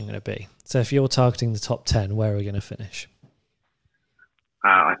position going to be? So if you're targeting the top 10, where are we going to finish?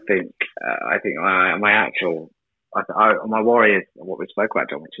 I think my worry is what we spoke about,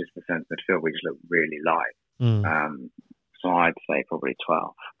 John, which is the centre midfield. We just look really light. So I'd say probably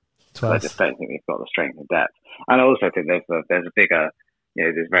 12th. I just don't think we've got the strength and depth. And I also think there's a bigger,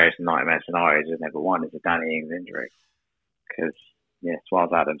 there's various nightmare scenarios, isn't there? But one is a Danny Ings injury. Because,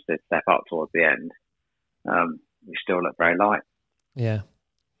 whilst Adams did step up towards the end, we still look very light. Yeah.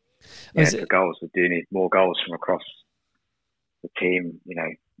 For goals, we do need more goals from across the team.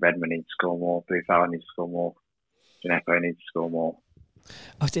 Redmond needs to score more, Buffon needs to score more, Djenepo needs to score more.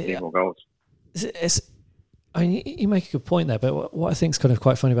 More goals. You make a good point there, but what I think is kind of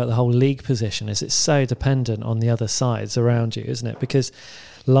quite funny about the whole league position is it's so dependent on the other sides around you, isn't it? Because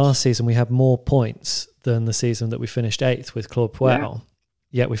last season we had more points than the season that we finished 8th with Claude Puel,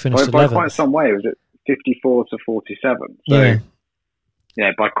 yet we finished 11th. By quite some way, was it 54 to 47? So,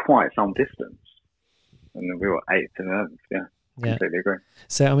 by quite some distance. And we were 8th and 11th, completely agree.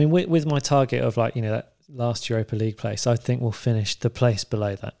 So, I mean, with my target of that last Europa League place, I think we'll finish the place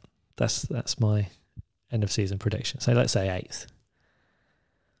below that. That's my end of season prediction. So let's say 8th.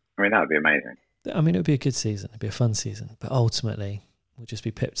 I mean, that would be amazing. I mean, it would be a good season. It'd be a fun season. But ultimately, we'll just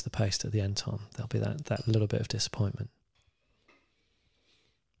be pipped to the post at the end, Tom. There'll be that little bit of disappointment.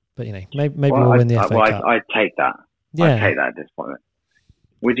 But, maybe we'll win the FA Cup. I'd take that. Yeah. I'd take that disappointment.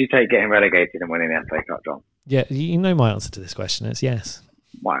 Would you take getting relegated and winning the FA Cup, John? Yeah, my answer to this question is yes.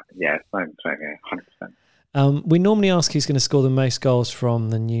 Yeah, 100%. We normally ask who's going to score the most goals from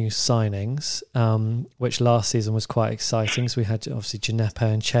the new signings, which last season was quite exciting. So we had obviously Djenepo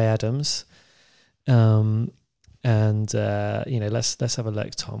and Che Adams, let's have a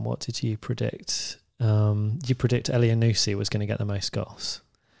look, Tom. What did you predict? You predict Elyounoussi was going to get the most goals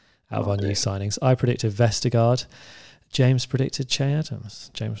out of our new signings. I predicted Vestergaard. James predicted Che Adams.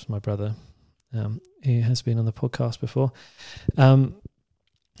 James, my brother, he has been on the podcast before.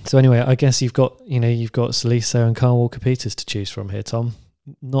 So anyway, I guess you've got Saliso and Kyle Walker-Peters to choose from here, Tom.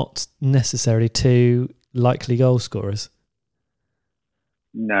 Not necessarily two likely goal scorers.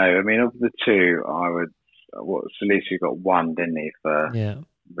 No, I mean of the two, Salisu got one, didn't he, for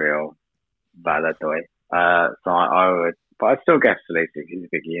Real Valladolid? So I would, but I'd still guess Salisu. He's a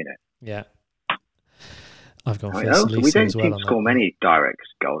big unit. Yeah, I've gone for Salisu we don't as well. seem to score many direct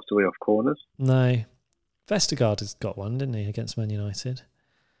goals, do we, off corners? No. Vestergaard has got one, didn't he, against Man United?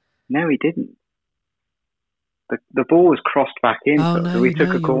 No, he didn't. The ball was crossed back in, so we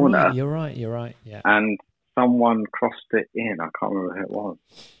took a corner. You're right, yeah. And someone crossed it in. I can't remember who it was.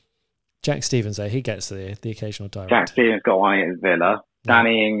 Jack Stevens, though, he gets the occasional direct. Jack Stevens got one against Villa. Yeah.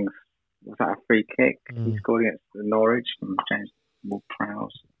 Danny Ings, was that a free kick? He scored against Norwich from James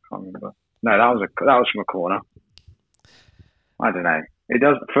Ward-Prowse. I can't remember. No, that was from a corner. I don't know. It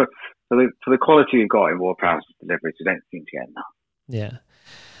does for the quality we've got in Ward-Prowse's deliveries. We don't seem to get enough. Yeah.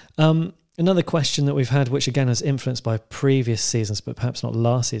 Another question that we've had, which again is influenced by previous seasons, but perhaps not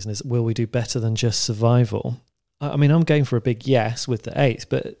last season, is will we do better than just survival? I mean, I'm going for a big yes with the 8th,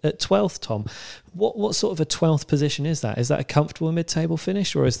 but at 12th, Tom, what sort of a 12th position is that? Is that a comfortable mid-table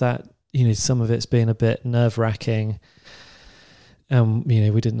finish, or is that, some of it's been a bit nerve-wracking?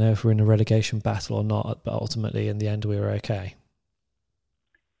 We didn't know if we're in a relegation battle or not, but ultimately, in the end, we were okay.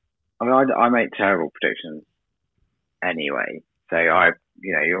 I mean, I make terrible predictions anyway. So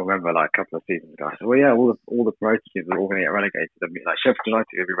you'll remember like a couple of seasons ago, I said, well, yeah, all the promoted teams are all going to get relegated. I mean, like Sheffield United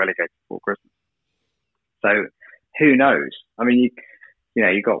will be relegated before Christmas. So who knows? I mean,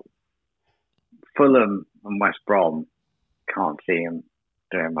 you got Fulham and West Brom. Can't see them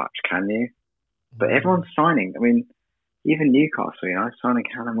doing much, can you? But everyone's signing. I mean, even Newcastle, signing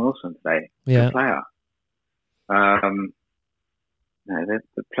Callum Wilson today. Yeah. Good player.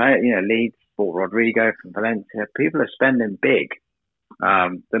 The player, Leeds bought Rodrigo from Valencia. People are spending big.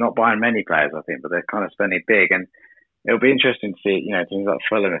 They're not buying many players, I think, but they're kind of spending big. And it'll be interesting to see, teams like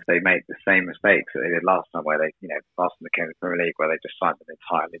Fulham, if they make the same mistakes that they did last time, where they, last time they came to the Premier League, where they just signed an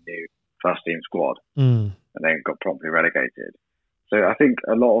entirely new first-team squad and then got promptly relegated. So I think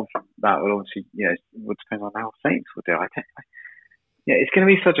a lot of that will obviously, would depend on how Saints will do. It's going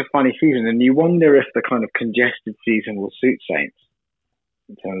to be such a funny season, and you wonder if the kind of congested season will suit Saints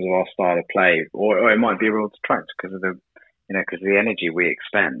in terms of our style of play, or it might be a real detractor because of the energy we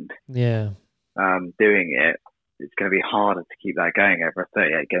expend. Yeah. Doing it, it's going to be harder to keep that going over a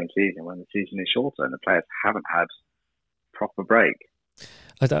 38-game season when the season is shorter and the players haven't had proper break.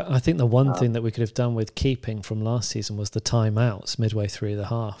 I think the one thing that we could have done with keeping from last season was the timeouts midway through the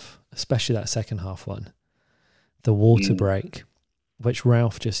half, especially that second half one. The water break, which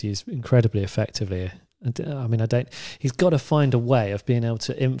Ralph just used incredibly effectively. I mean, he's got to find a way of being able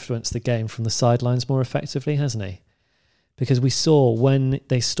to influence the game from the sidelines more effectively, hasn't he? Because we saw when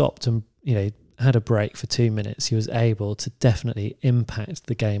they stopped and, had a break for 2 minutes, he was able to definitely impact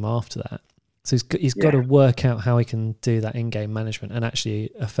the game after that. So he's got to work out how he can do that in-game management and actually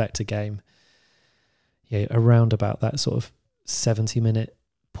affect a game around about that sort of 70-minute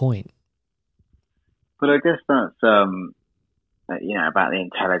point. But I guess that's, about the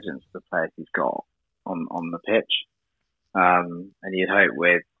intelligence of the players he's got on the pitch. And you'd hope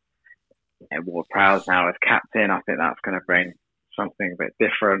with Ward-Prowse now as captain, I think that's going to bring something a bit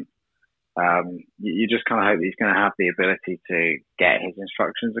different. You just kind of hope that he's going to have the ability to get his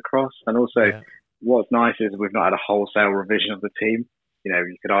instructions across. And also, what's nice is we've not had a wholesale revision of the team.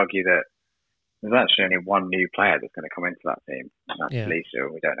 You could argue that there's actually only one new player that's going to come into that team, and that's Lisa.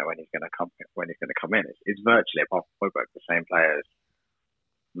 And we don't know when he's going to come in. It's virtually, apart from Højbjerg, the same players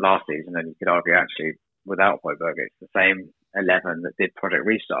last season. And you could argue actually without Højbjerg, it's the same 11 that did Project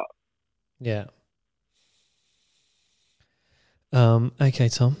Restart. Yeah. Okay,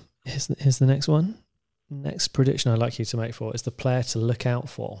 Tom. Here's the next one. Next prediction I'd like you to make for is the player to look out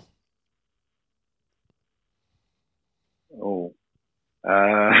for. Oh,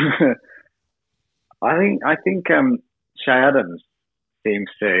 I think Che Adams seems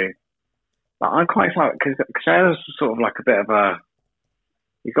to. I'm quite excited because Che Adams is sort of like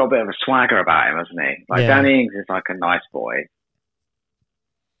he's got a bit of a swagger about him, hasn't he? Like Danny Ings is like a nice boy.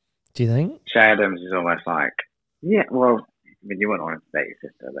 Do you think? Che Adams is almost like, well. I mean, you wouldn't want to date your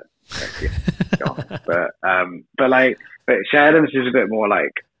sister, but Che Adams is a bit more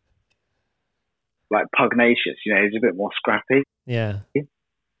like pugnacious. He's a bit more scrappy. Yeah.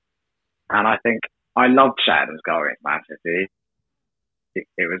 And I think I loved Che Adams' goal against Man City. It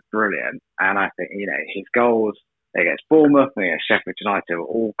was brilliant, and I think his goals against Bournemouth and against Sheffield United were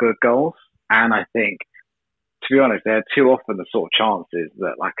all good goals. And I think, to be honest, they're too often the sort of chances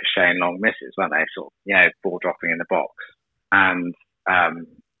that like a Shane Long misses, weren't they? Sort of, ball dropping in the box. And I'm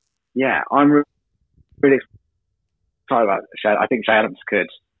really excited about Che. I think Che Adams could,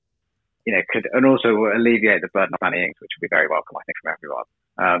 and also alleviate the burden of Danny Ings, which would be very welcome, I think, from everyone.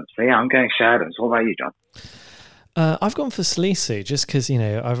 I'm going Che Adams. What about you, John? I've gone for Salisu just because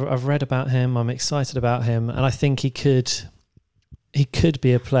I've read about him. I'm excited about him, and I think he could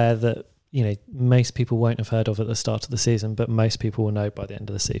be a player that most people won't have heard of at the start of the season, but most people will know by the end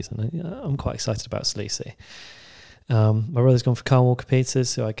of the season. And I'm quite excited about Sleazy. My brother's gone for Kyle Walker-Peters,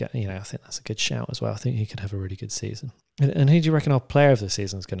 so I think that's a good shout as well. I think he could have a really good season. And who do you reckon our player of the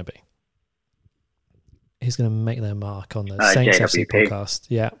season is going to be? Who's going to make their mark on the Saints FC podcast?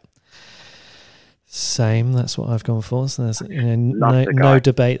 Yeah. Same. That's what I've gone for. So there's no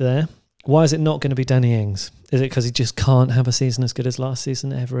debate there. Why is it not going to be Danny Ings? Is it because he just can't have a season as good as last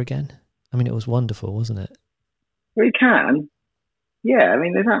season ever again? I mean, it was wonderful, wasn't it? Well, he can. Yeah, I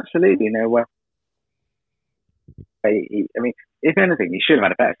mean, there's absolutely no way. If anything, he should have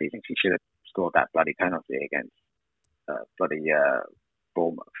had a better season. He should have scored that bloody penalty against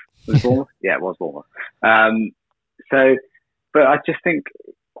Bournemouth. Was it Bournemouth? Yeah, it was Bournemouth. But I just think,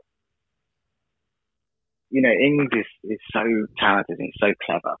 Ings is so talented and he's so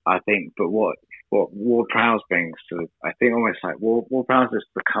clever, I think. But what Ward-Prowse brings to, I think, almost like Ward-Prowse has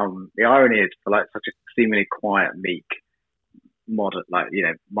become, the irony is, for like such a seemingly quiet, meek, modern,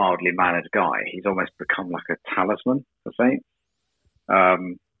 mildly mannered guy, he's almost become like a talisman for Saints.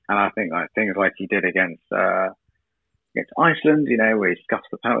 And I think like things like he did against Iceland, where he scuffed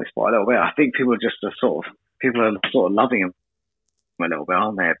the penalty spot a little bit. I think people are sort of loving him a little bit,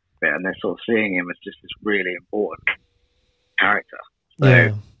 aren't they? And they're sort of seeing him as just this really important character.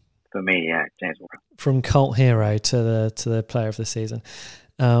 So for me, James Walker. From cult hero to the player of the season.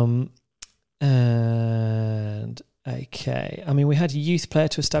 And okay, I mean, we had a youth player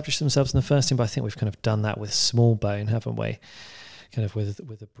to establish themselves in the first team, but I think we've kind of done that with Smallbone, haven't we? Kind of with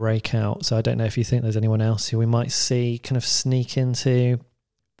a breakout. So I don't know if you think there's anyone else who we might see kind of sneak into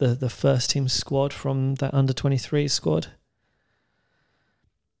the first team squad from that under-23 squad.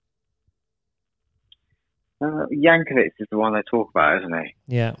 Jankovic is the one they talk about, isn't he?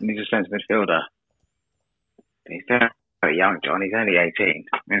 Yeah. And he's a centre midfielder. He's very young, John. He's only 18. I mean,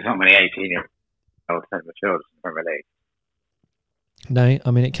 there's not many 18-year-old centre midfielders in the Premier League. No, I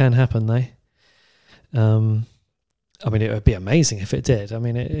mean, it can happen, though. I mean, it would be amazing if it did. I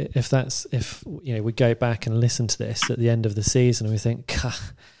mean, if we go back and listen to this at the end of the season and we think,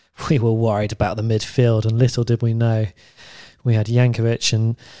 we were worried about the midfield and little did we know we had Jankovic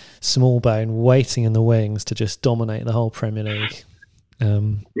and Smallbone waiting in the wings to just dominate the whole Premier League.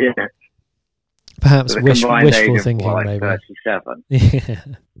 Perhaps so wishful thinking, like maybe. 37.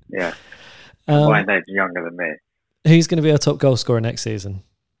 Yeah. Combined age younger than me. Who's going to be our top goal scorer next season?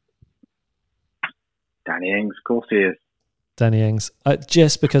 Danny Ings, of course he is. Danny Ings.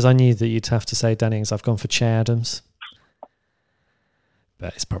 Just because I knew that you'd have to say Danny Ings, I've gone for Che Adams.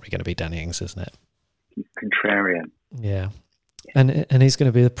 But it's probably going to be Danny Ings, isn't it? He's contrarian. Yeah. And he's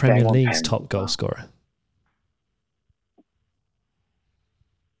going to be the Premier League's top goal scorer.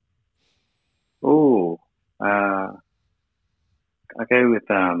 Oh, I go with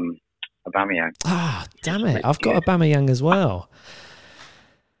Aubameyang. Damn it! I've got Aubameyang as well.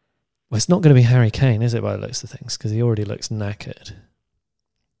 Well, it's not going to be Harry Kane, is it? By the looks of things, because he already looks knackered.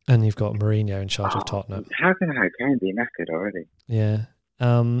 And you've got Mourinho in charge of Tottenham. How can Harry Kane be knackered already? Yeah.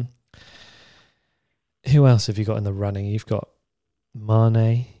 Who else have you got in the running? You've got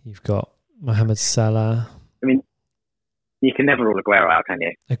Mane, you've got Mohamed Salah. I mean, you can never rule Aguero out, can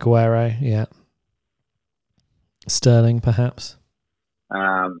you? Aguero, yeah. Sterling, perhaps.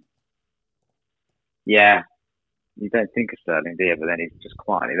 Yeah. You don't think of Sterling, do you? But then he's just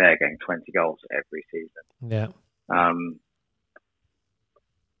quietly there getting 20 goals every season. Yeah. My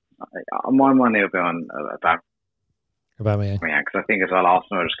money will be on Aubameyang. Because I think as well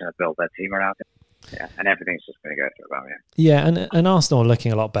Arsenal are just going to build their team around him. Yeah, and everything's just going to go through Aubameyang. Yeah, and Arsenal are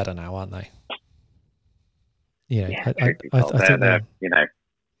looking a lot better now, aren't they? I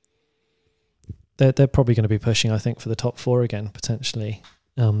think they're probably going to be pushing, I think, for the top four again, potentially,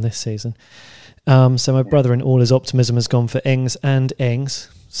 this season. So my brother, in all his optimism, has gone for Ings and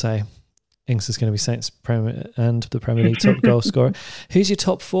Ings. So Ings is going to be Saints and the Premier League top goal scorer. Who's your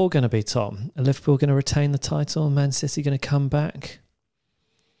top four going to be, Tom? Are Liverpool going to retain the title? Man City going to come back?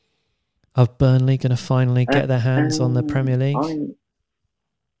 Are Burnley going to finally get their hands on the Premier League?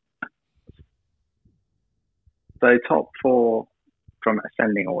 So top four from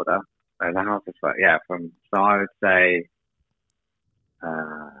ascending order. So I would say,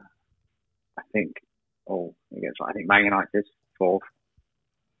 I think Man United fourth,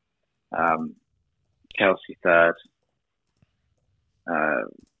 Chelsea third,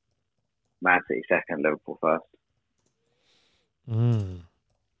 Man City second, Liverpool first.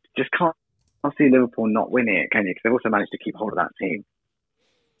 Just can't see Liverpool not winning it, can you? Because they've also managed to keep hold of that team.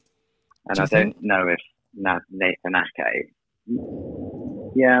 And I don't know if Nathan Ake.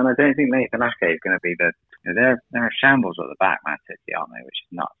 Yeah, and I don't think Nathan Ake is going to be they're a shambles at the back, Man City, aren't they? Which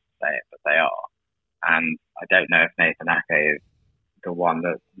is nuts. say it, but they are. And I don't know if Nathan Ake is the one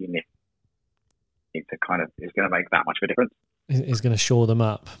that you need to kind of is going to make that much of a difference. He's going to shore them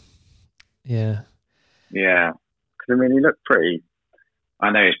up. Yeah. Yeah. Because, I mean, he looked pretty...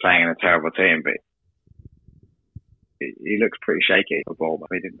 I know he's playing in a terrible team, but he looks pretty shaky for ball. I know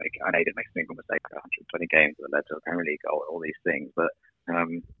he didn't make a single mistake for 120 games that led to a Premier League goal, all these things. But,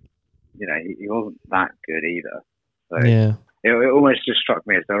 he wasn't that good either. So Yeah. It almost just struck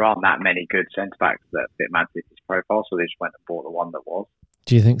me as there aren't that many good centre-backs that fit Man City's profile, so they just went and bought the one that was.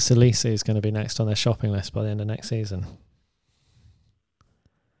 Do you think Salisi is going to be next on their shopping list by the end of next season?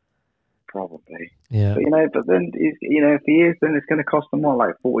 Probably. Yeah. But then, if he is, then it's going to cost them,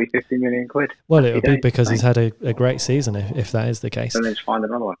 40, 50 million quid? Well, it would be because he's had a great season if that is the case. And then just find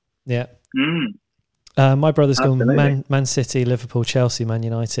another one. Yeah. Mm. My brother's Absolutely. gone Man City, Liverpool, Chelsea, Man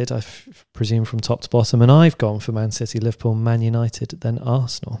United, I presume from top to bottom. And I've gone for Man City, Liverpool, Man United, then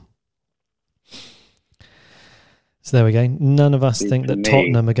Arsenal. So there we go. None of us think that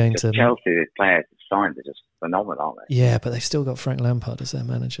Tottenham are going to... Chelsea, the players signed are just phenomenal, aren't they? Yeah, but they've still got Frank Lampard as their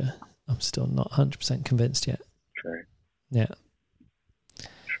manager. I'm still not 100% convinced yet. True. Yeah.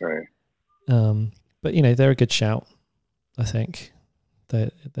 True. But, they're a good shout, I think.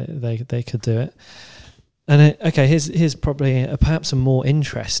 They could do it. And here's probably perhaps a more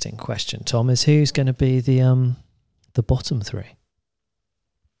interesting question, Tom, is who's going to be the bottom three?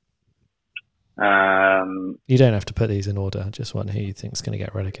 You don't have to put these in order. I just wonder who you think is going to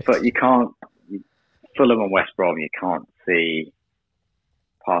get relegated. But you can't... Fulham and West Brom, you can't see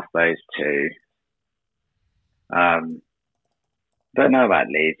past those two. Don't know about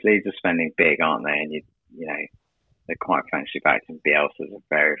Leeds. Leeds are spending big, aren't they? And they're quite fancy backed, and Bielsa's a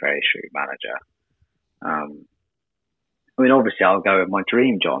very, very shrewd manager. Obviously, I'll go with my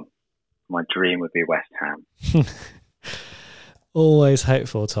dream, John. My dream would be West Ham. Always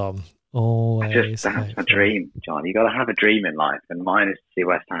hopeful, Tom. Always. That's my dream, John. You got to have a dream in life, and mine is to see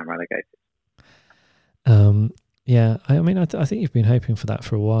West Ham relegated. Yeah. I think you've been hoping for that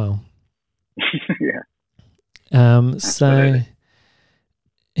for a while. Yeah. So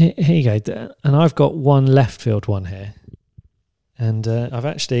here you go, and I've got one left field one here, and I've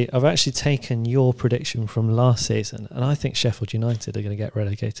actually taken your prediction from last season, and I think Sheffield United are going to get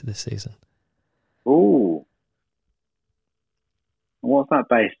relegated this season. Ooh, what's that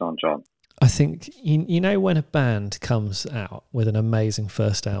based on, John? I think when a band comes out with an amazing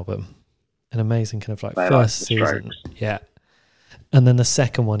first album, an amazing kind of first season, yeah, and then the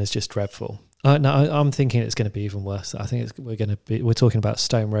second one is just dreadful. No, I'm thinking it's going to be even worse. I think we're talking about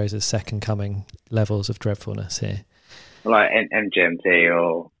Stone Roses' second coming levels of dreadfulness here. Like MGMT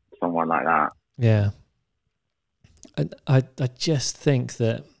or someone like that. Yeah. I just think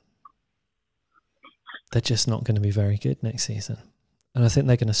that they're just not going to be very good next season. And I think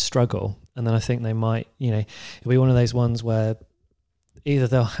they're going to struggle. And then I think they might, it'll be one of those ones where either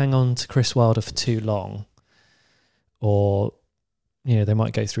they'll hang on to Chris Wilder for too long, or they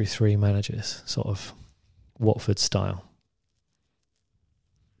might go through three managers, sort of Watford style.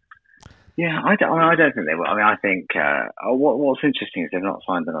 Yeah, I don't think they will. I think what's interesting is they've not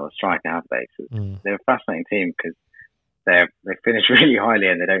signed another striker, have they? So they're a fascinating team because they finished really highly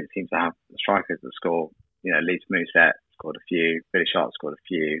and they don't seem to have strikers that score. Leeds Mousset scored a few, Billy Sharp scored a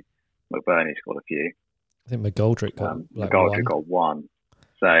few, McBurney scored a few. I think McGoldrick got one.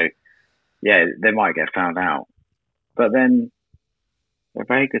 So, yeah, they might get found out. But then they're a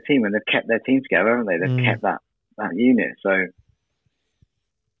very good team, and they've kept their team together, haven't they? They've kept that unit. So,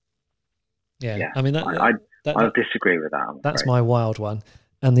 yeah. I disagree with that. That's my wild one.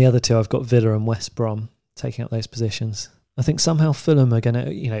 And the other two, I've got Villa and West Brom taking up those positions. I think somehow Fulham are going to,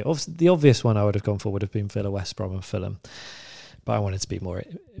 the obvious one I would have gone for would have been Villa, West Brom and Fulham. But I wanted to be more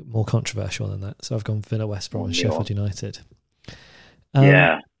controversial than that. So I've gone Villa, West Brom and Sheffield United.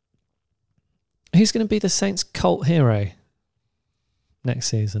 Who's going to be the Saints' cult hero next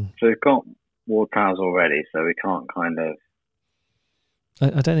season? So we've got Ward-Prowse already, so we can't kind of...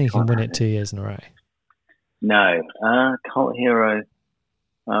 I don't think you can win it 2 years in a row. No. Cult hero...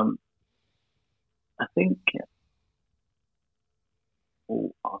 I think,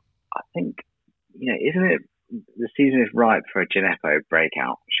 isn't it the season is ripe for a Djenepo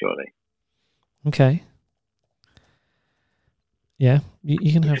breakout, surely? Okay. Yeah,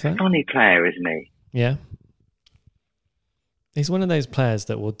 you can have that. He's a funny player, isn't he? Yeah. He's one of those players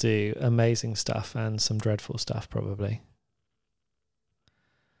that will do amazing stuff and some dreadful stuff, probably.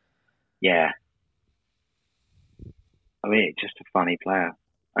 Yeah. Just a funny player.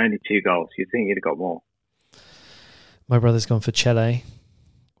 Only 2 goals. You'd think he'd have got more. My brother's gone for Chele,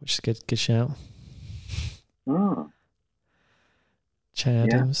 which is good shout. Oh. Che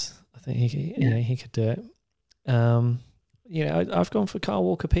Adams. I think he could do it. I've gone for Kyle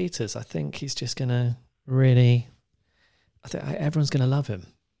Walker-Peters. I think he's just going to really... I think everyone's going to love him.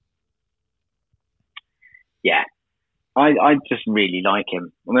 Yeah. I just really like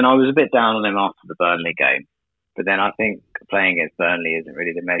him. I mean, I was a bit down on him after the Burnley game, but then I think playing against Burnley isn't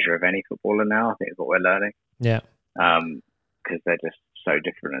really the measure of any footballer now. I think it's what we're learning. Yeah. Because they're just so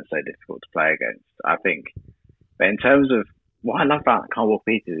different and so difficult to play against. I think, but in terms of what I love about Kyle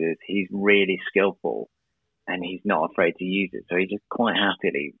Walker-Peters is he's really skillful and he's not afraid to use it. So he just quite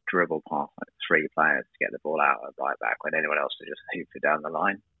happily dribble past like 3 players to get the ball out of right back when anyone else would just hoop it down the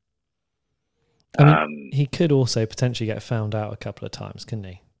line. I mean, he could also potentially get found out a couple of times, couldn't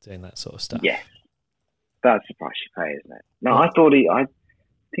he? Doing that sort of stuff. Yes. That's the price you pay, isn't it? No, I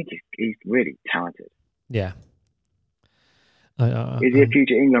think he's really talented. Yeah. Is he a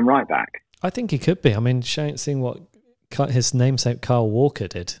future England right back? I think he could be. I mean, seeing what his namesake Kyle Walker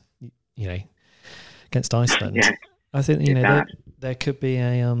did, against Iceland. Yeah. I think there could be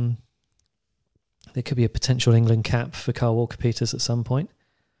a potential England cap for Kyle Walker-Peters at some point.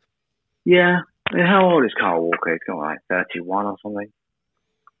 Yeah. I mean, how old is Kyle Walker? He's got like 31 or something.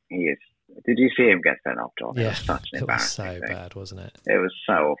 He is. Did you see him get sent off, John? Yeah, it was such an embarrassing so thing. bad, wasn't it? It was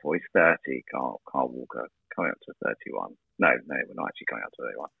so awful. He's 30, Kyle Walker, coming up to 31. No, we're not actually coming up to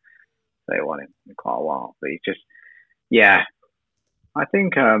 31. 31 in quite a while. But he's just, yeah. I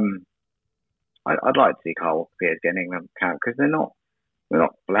think I'd like to see Kyle Walker-Peters get an England cap because we're not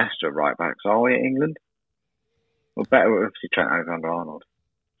blessed with right backs, are we, at England? We're better with Trent Alexander-Arnold.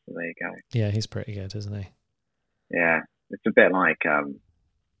 So there you go. Yeah, he's pretty good, isn't he? Yeah, it's a bit like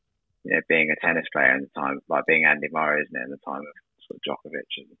being a tennis player in the time, like being Andy Murray, isn't it? In the time of sort of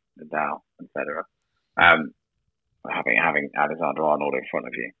Djokovic and Nadal and Federer, having Alexander-Arnold in front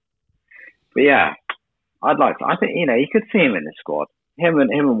of you. But yeah, I'd like to. I think you could see him in the squad. Him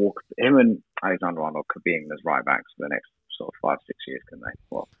and Alexander-Arnold could be England's right backs for the next sort of 5-6 years, couldn't they?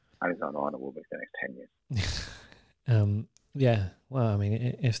 Well, Alexander-Arnold will be for the next 10 years. Yeah, well, I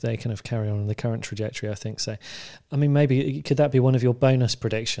mean, if they kind of carry on the current trajectory, I think so. I mean, maybe could that be one of your bonus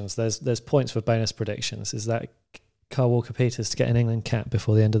predictions? There's points for bonus predictions. Is that Kyle Walker-Peters to get an England cap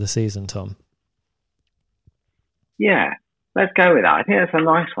before the end of the season, Tom? Yeah, let's go with that. I think that's a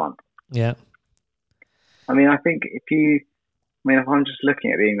nice one. Yeah. I mean, I think if I'm just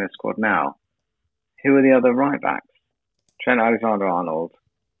looking at the England squad now, who are the other right backs? Trent Alexander-Arnold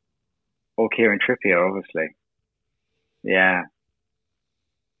or Kieran Trippier, obviously. Yeah.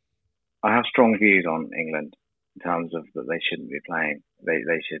 I have strong views on England in terms of that they shouldn't be playing.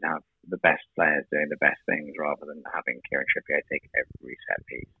 They should have the best players doing the best things rather than having Kieran Trippier take every set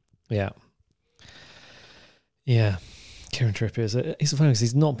piece. Yeah. Yeah. Kieran Trippier he's funny because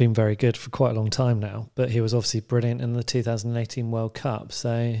he's not been very good for quite a long time now, but he was obviously brilliant in the 2018 World Cup,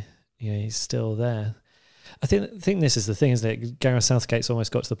 so he's still there. I think this is the thing, isn't it? Gareth Southgate's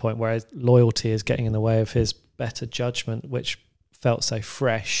almost got to the point where his loyalty is getting in the way of his better judgment, which felt so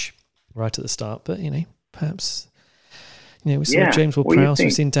fresh right at the start. But, perhaps, we saw James Ward-Prowse,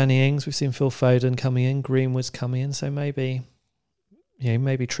 we've seen Danny Ings, we've seen Phil Foden coming in, Greenwood's coming in, so maybe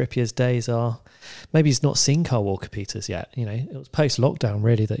Trippier's days are... Maybe he's not seen Kyle Walker-Peters yet. It was post-lockdown,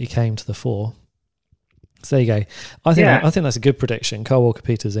 really, that he came to the fore. So there you go. I think that's a good prediction, Kyle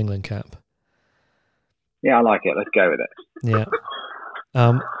Walker-Peters England cap. Yeah, I like it. Let's go with it. Yeah.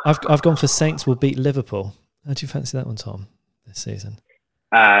 I've gone for Saints will beat Liverpool. How do you fancy that one, Tom, this season?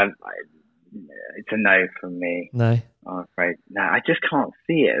 It's a no from me. No? I'm afraid. No, I just can't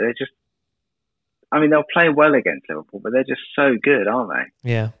see it. They're just... I mean, they'll play well against Liverpool, but they're just so good, aren't they?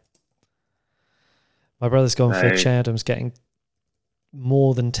 Yeah. My brother's gone for Che Adams getting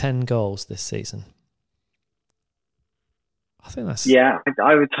more than 10 goals this season. I think that's... Yeah,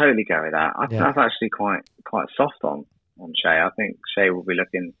 I would totally go with that. I think that's actually quite soft on Che. I think Che will be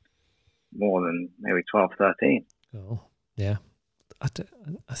looking more than maybe 12, 13. Oh, yeah. I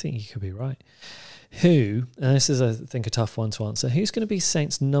think you could be right. Who, and this is, I think, a tough one to answer, who's going to be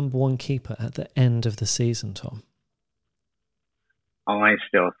Saints' number one keeper at the end of the season, Tom? I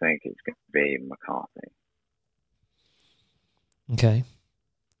still think it's going to be McCarthy. Okay.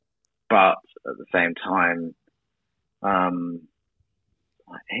 But at the same time, who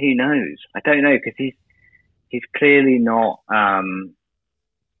knows? I don't know, because he's clearly not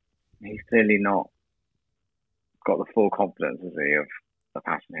got the full confidence, is he, of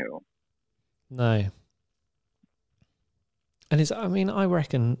Hasenhüttl? No. And I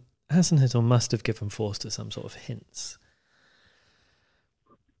reckon Hasenhüttl must have given Forster some sort of hints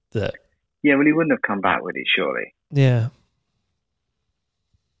that... Yeah, well, he wouldn't have come back, would he, surely? Yeah.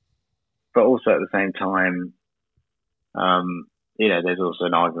 But also at the same time, there's also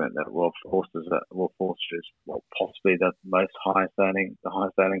an argument that Will Forster is possibly the highest earning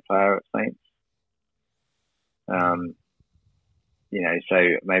player at Saints. So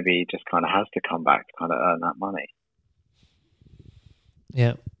maybe he just kind of has to come back to kind of earn that money.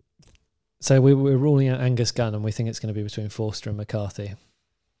 Yeah. So we're ruling out Angus Gunn, and we think it's going to be between Forster and McCarthy.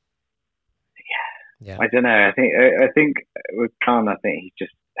 Yeah. I don't know. I think with Gunn, I think he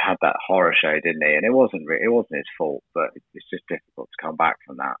just had that horror show, didn't he? And it wasn't his fault, but it's just difficult to come back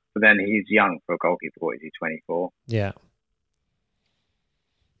from that. But then he's young for a goalkeeper. What is he, 24? Yeah.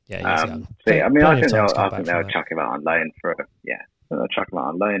 Yeah, he's young. So, I think they'll chuck him out on loan they'll chuck him out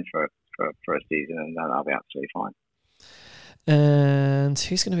on loan for a season, and then that'll be absolutely fine. And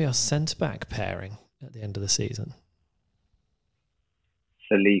who's going to be our centre-back pairing at the end of the season?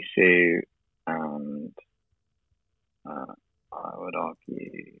 Salisu and I would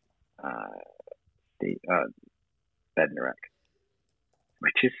argue Bednarek,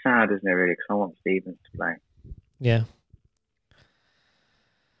 which is sad, isn't it, really? Because I want Stevens to play. Yeah.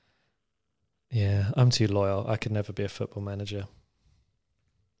 Yeah, I'm too loyal. I could never be a football manager.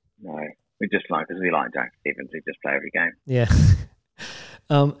 No, because we like Jack Stevens, we just play every game. Yeah.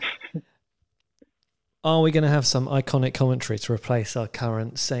 Are we going to have some iconic commentary to replace our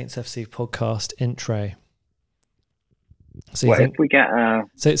current Saints FC podcast intro? So if we get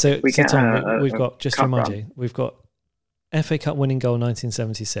Tom, we've got, just to remind you, we've got FA Cup winning goal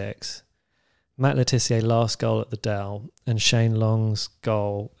 1976, Matt Le Tissier last goal at the Dell, and Shane Long's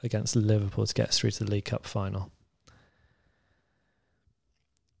goal against Liverpool to get us through to the League Cup final.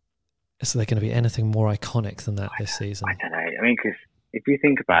 Is there going to be anything more iconic than that this season? I don't know. I mean, because if you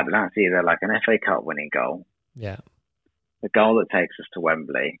think about it, that's either like an FA Cup winning goal, yeah, the goal that takes us to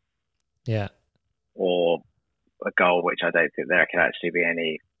Wembley, yeah, or a goal which I don't think there can actually be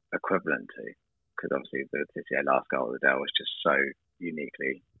any equivalent to, because obviously the Tissier last goal of the Dell was just so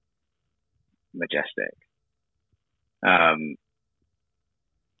uniquely majestic. So I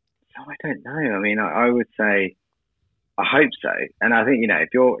don't know. I mean, I would say, I hope so, and I think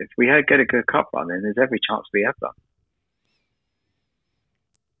if we get a good cup run, then there's every chance we have that.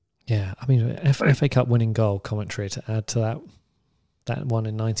 Yeah, I mean, FA Cup winning goal commentary to add to that one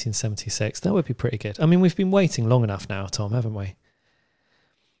in 1976, that would be pretty good. I mean, we've been waiting long enough now, Tom, haven't we?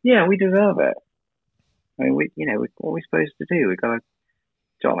 Yeah, we deserve it. I mean, what are we supposed to do? We've got to,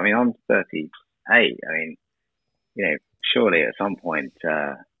 John, I mean, I'm 38. I mean, surely at some point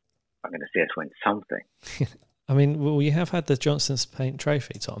I'm going to see us win something. I mean, we have had the Johnson's Paint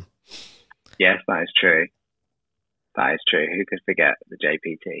Trophy, Tom. Yes, that is true. That is true. Who could forget the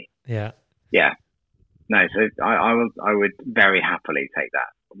JPT? Yeah. Yeah. No, so I would very happily take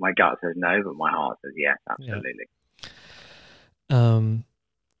that. My gut says no, but my heart says yes, absolutely. Yeah.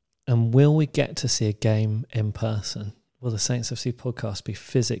 And will we get to see a game in person? Will the Saints FC podcast be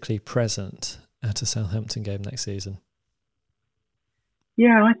physically present at a Southampton game next season?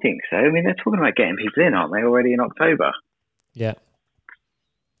 Yeah, I think so. I mean, they're talking about getting people in, aren't they, already in October? Yeah.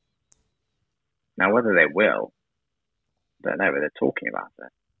 Now, whether they will, I don't know, but they're talking about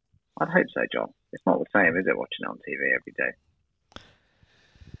it. I'd hope so, John. It's not the same, is it, watching it on TV every day?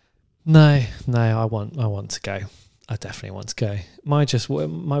 No, I want to go. I definitely want to go. My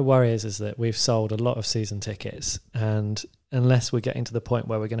worry is that we've sold a lot of season tickets, and unless we're getting to the point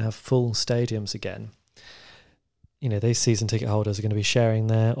where we're going to have full stadiums again, these season ticket holders are going to be sharing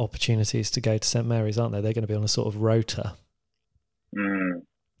their opportunities to go to St Mary's, aren't they? They're going to be on a sort of rota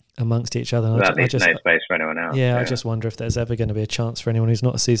amongst each other. That leaves no space for anyone else. Yeah, I just wonder if there's ever going to be a chance for anyone who's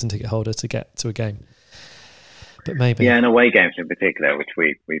not a season ticket holder to get to a game. But maybe. Yeah, and away games in particular, which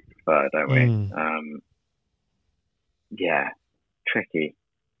we prefer, don't we? Yeah, tricky.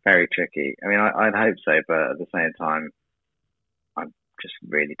 Very tricky. I mean, I'd hope so, but at the same time, I just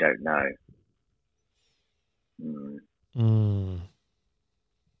really don't know.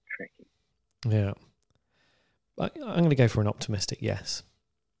 Tricky. Yeah. I'm going to go for an optimistic yes.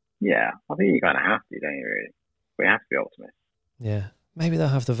 Yeah, I think you kind of have to, don't you, really? We have to be optimists. Yeah. Maybe they'll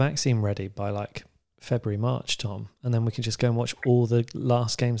have the vaccine ready by like February, March, Tom, and then we can just go and watch all the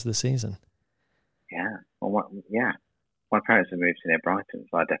last games of the season. Yeah. Well, my parents have moved to near Brighton,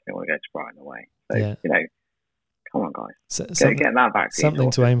 so I definitely want to go to Brighton away. So, come on, guys. Get that vaccine.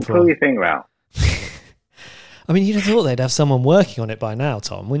 Something to aim for. Pull your finger out. I mean, you'd have thought they'd have someone working on it by now,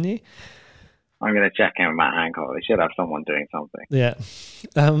 Tom, wouldn't you? I'm going to check in with Matt Hancock. They should have someone doing something. Yeah.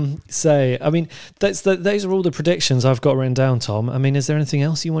 So, I mean, those are all the predictions I've got written down, Tom. I mean, is there anything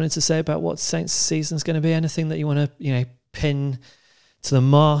else you wanted to say about what Saints season's going to be? Anything that you want to, pin to the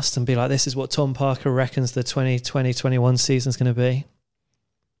mast and be like, this is what Tom Parker reckons the 2020-21 season's going to be?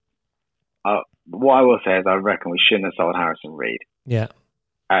 what I will say is I reckon we shouldn't have sold Harrison Reed. Yeah.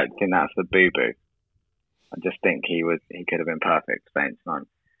 I think that's the boo-boo. I just think he could have been perfect Spain tonight.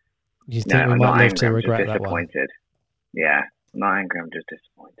 You think we might live to regret that one? Yeah, I'm not angry, I'm just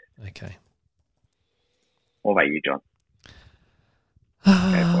disappointed. Okay. What about you, John? Go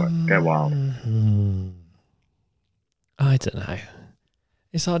for it. Go wild. I don't know.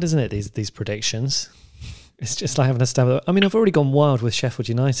 It's hard, isn't it, these predictions? It's just like having a stab at... I mean, I've already gone wild with Sheffield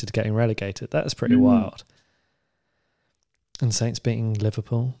United getting relegated. That's pretty wild. And Saints beating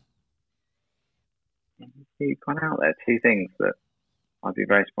Liverpool. You've gone out there. Two things that I'd be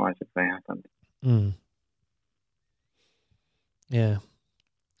very surprised if they happened. Yeah.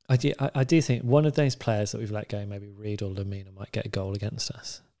 I do think one of those players that we've let go, maybe Reed or Lamina, might get a goal against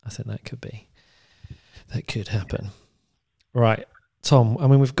us. I think that could happen. Right. Tom, I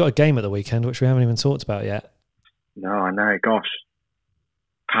mean, we've got a game at the weekend, which we haven't even talked about yet. No, I know. Gosh.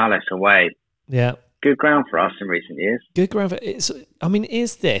 Palace away. Yeah. Good ground for us in recent years. Good ground.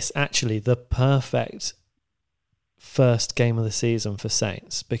 Is this actually the perfect first game of the season for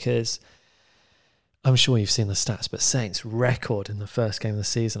Saints? Because I'm sure you've seen the stats, but Saints record in the first game of the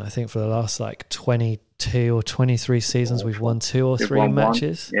season. I think for the last 22 or 23 seasons, we've won 2 or 3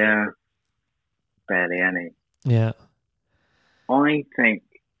 matches. Yeah. Barely any. Yeah. I think,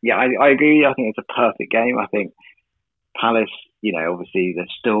 I agree. I think it's a perfect game. I think Palace, obviously they've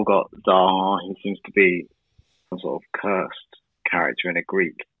still got Zaha. He seems to be some sort of cursed character in a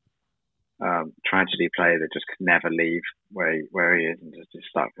Greek tragedy player that just could never leave where he is and just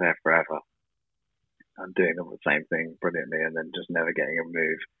stuck there forever and doing all the same thing brilliantly and then just never getting a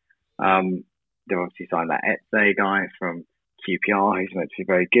move. They've obviously signed that Eze guy from QPR who's meant to be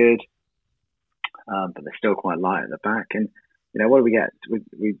very good, but they're still quite light at the back. And what did we get?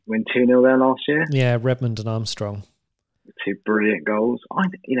 We win 2-0 there last year. Yeah, Redmond and Armstrong. 2 brilliant goals. I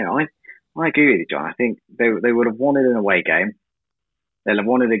agree with you, John. I think they would have wanted an away game. They'll have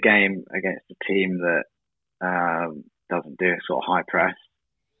wanted a game against a team that doesn't do a sort of high press.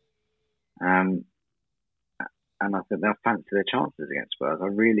 And I think they'll fancy their chances against Spurs. I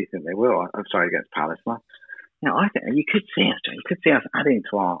really think they will. I'm sorry, against Palace. I think you could see us, John. You could see us adding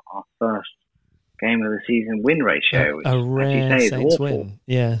to our first game of the season win ratio, which, a rare as you say, Saints is awful. win.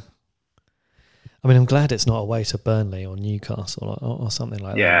 Yeah. I mean, I'm glad it's not away to Burnley or Newcastle or something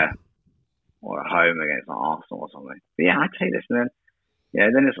like that. Yeah. Or at home against Arsenal or something. But yeah, I'd say this, and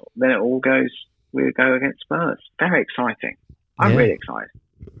then it all goes. We go against Spurs. Very exciting. I'm really excited.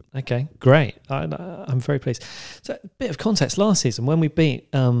 Okay, great. I'm very pleased. So, a bit of context. Last season, when we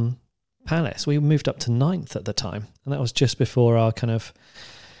beat Palace, we moved up to 9th at the time, and that was just before our kind of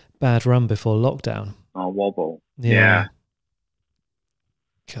bad run before lockdown. Our wobble. Yeah.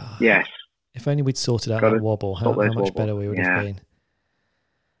 God. Yes. If only we'd sorted out that wobble, how much better we would have been.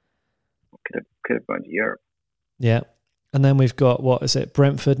 Could have gone to Europe. Yeah. And then we've got,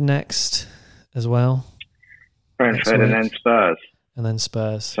 Brentford next as well? Brentford and then Spurs. And then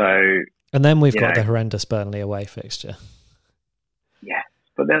Spurs. So, and then we've got the horrendous Burnley away fixture. Yeah.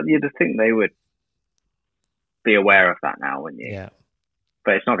 But you'd think they would be aware of that now, wouldn't you? Yeah.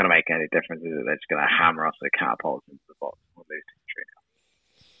 But it's not going to make any difference, is it? They're just going to hammer us with catapults into the box. We'll lose to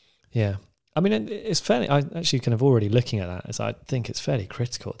 3-0. Yeah. I mean, it's fairly... I actually kind of already looking at that, as I think it's fairly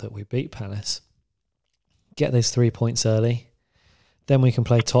critical that we beat Palace. Get those 3 points early. Then we can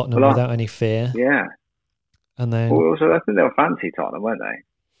play Tottenham without any fear. Yeah. And then... Well, also, I think they'll fancy Tottenham, won't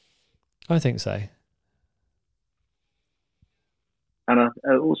they? I think so. And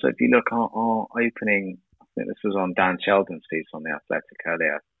also, if you look at our opening... I think this was on Dan Sheldon's piece on The Athletic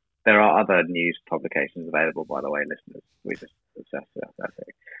earlier. There are other news publications available, by the way, listeners. We just obsessed with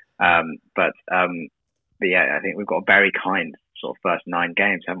Athletic. But yeah, I think we've got a very kind sort of first 9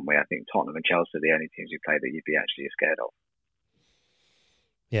 games, haven't we? I think Tottenham and Chelsea are the only teams we play that you'd be actually scared of.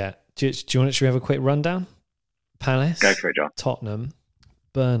 Yeah. Should we have a quick rundown? Palace. Go for it, John. Tottenham,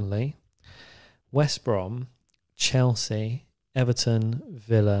 Burnley, West Brom, Chelsea, Everton,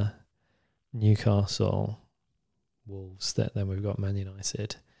 Villa, Newcastle, Wolves. Then we've got Man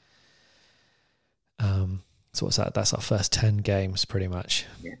United. So what's that? That's our first 10 games, pretty much.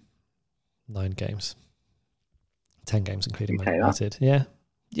 Yeah. 9 games. 10 games, including Man United. Yeah.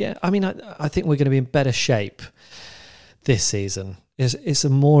 Yeah. I mean, I think we're going to be in better shape this season. It's a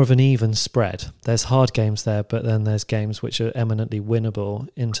more of an even spread. There's hard games there, but then there's games which are eminently winnable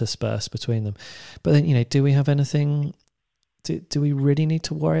interspersed between them. But then, do we have anything... Do we really need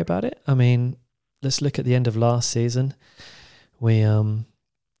to worry about it? I mean, let's look at the end of last season. We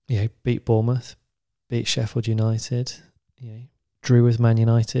beat Bournemouth, beat Sheffield United, drew with Man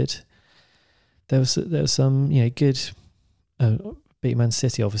United. There was some good beat Man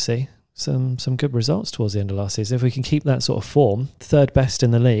City, obviously. some good results towards the end of last season. If we can keep that sort of form, third best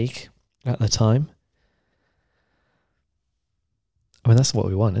in the league at the time. I mean, that's what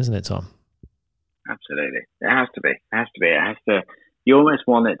we want, isn't it, Tom? Absolutely. It has to be. It has to be. It has to. You almost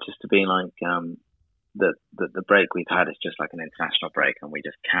want it just to be like the break we've had is just like an international break, and we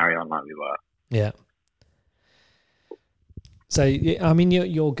just carry on like we were. Yeah. So, I mean,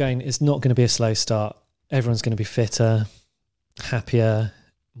 you're going, it's not going to be a slow start. Everyone's going to be fitter, happier,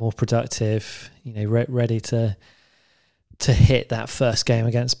 more productive, ready to hit that first game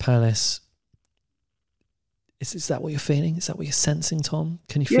against Palace. Is that what you're feeling? Is that what you're sensing, Tom?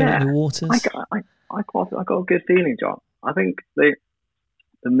 Can you feel it in your waters? I got a good feeling, John. I think the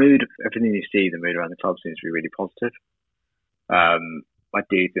mood, everything you see, the mood around the club seems to be really positive. I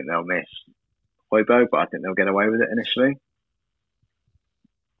do think they'll miss Højbjerg, but I think they'll get away with it initially.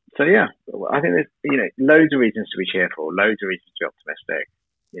 So yeah, I think there's loads of reasons to be cheerful, loads of reasons to be optimistic.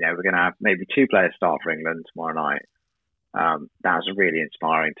 We're going to have maybe 2 players start for England tomorrow night. That's really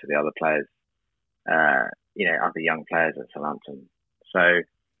inspiring to the other players, other young players at Southampton. So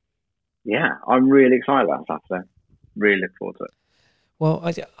yeah, I'm really excited about Saturday. Really look forward to it. Well,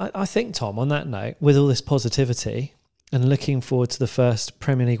 I think, Tom, on that note, with all this positivity and looking forward to the first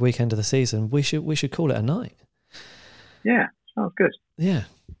Premier League weekend of the season, we should call it a night. Yeah, sounds good. Yeah.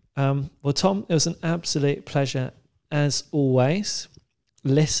 Well, Tom, it was an absolute pleasure as always.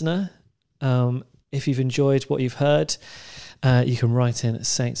 Listener, if you've enjoyed what you've heard, you can write in at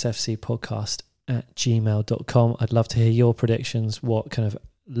saintsfcpodcast@gmail.com. I'd love to hear your predictions. What kind of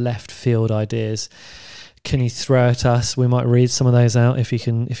left field ideas can you throw at us? We might read some of those out if you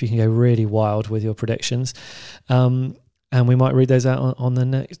can go really wild with your predictions. And we might read those out on the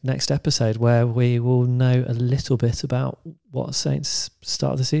next episode, where we will know a little bit about what Saints'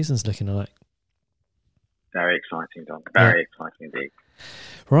 start of the season is looking like. Very exciting, Don. Very exciting indeed.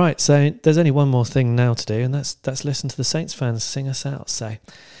 Right, so there's only one more thing now to do, and that's listen to the Saints fans sing us out. So,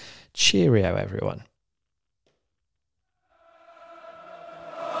 cheerio, everyone.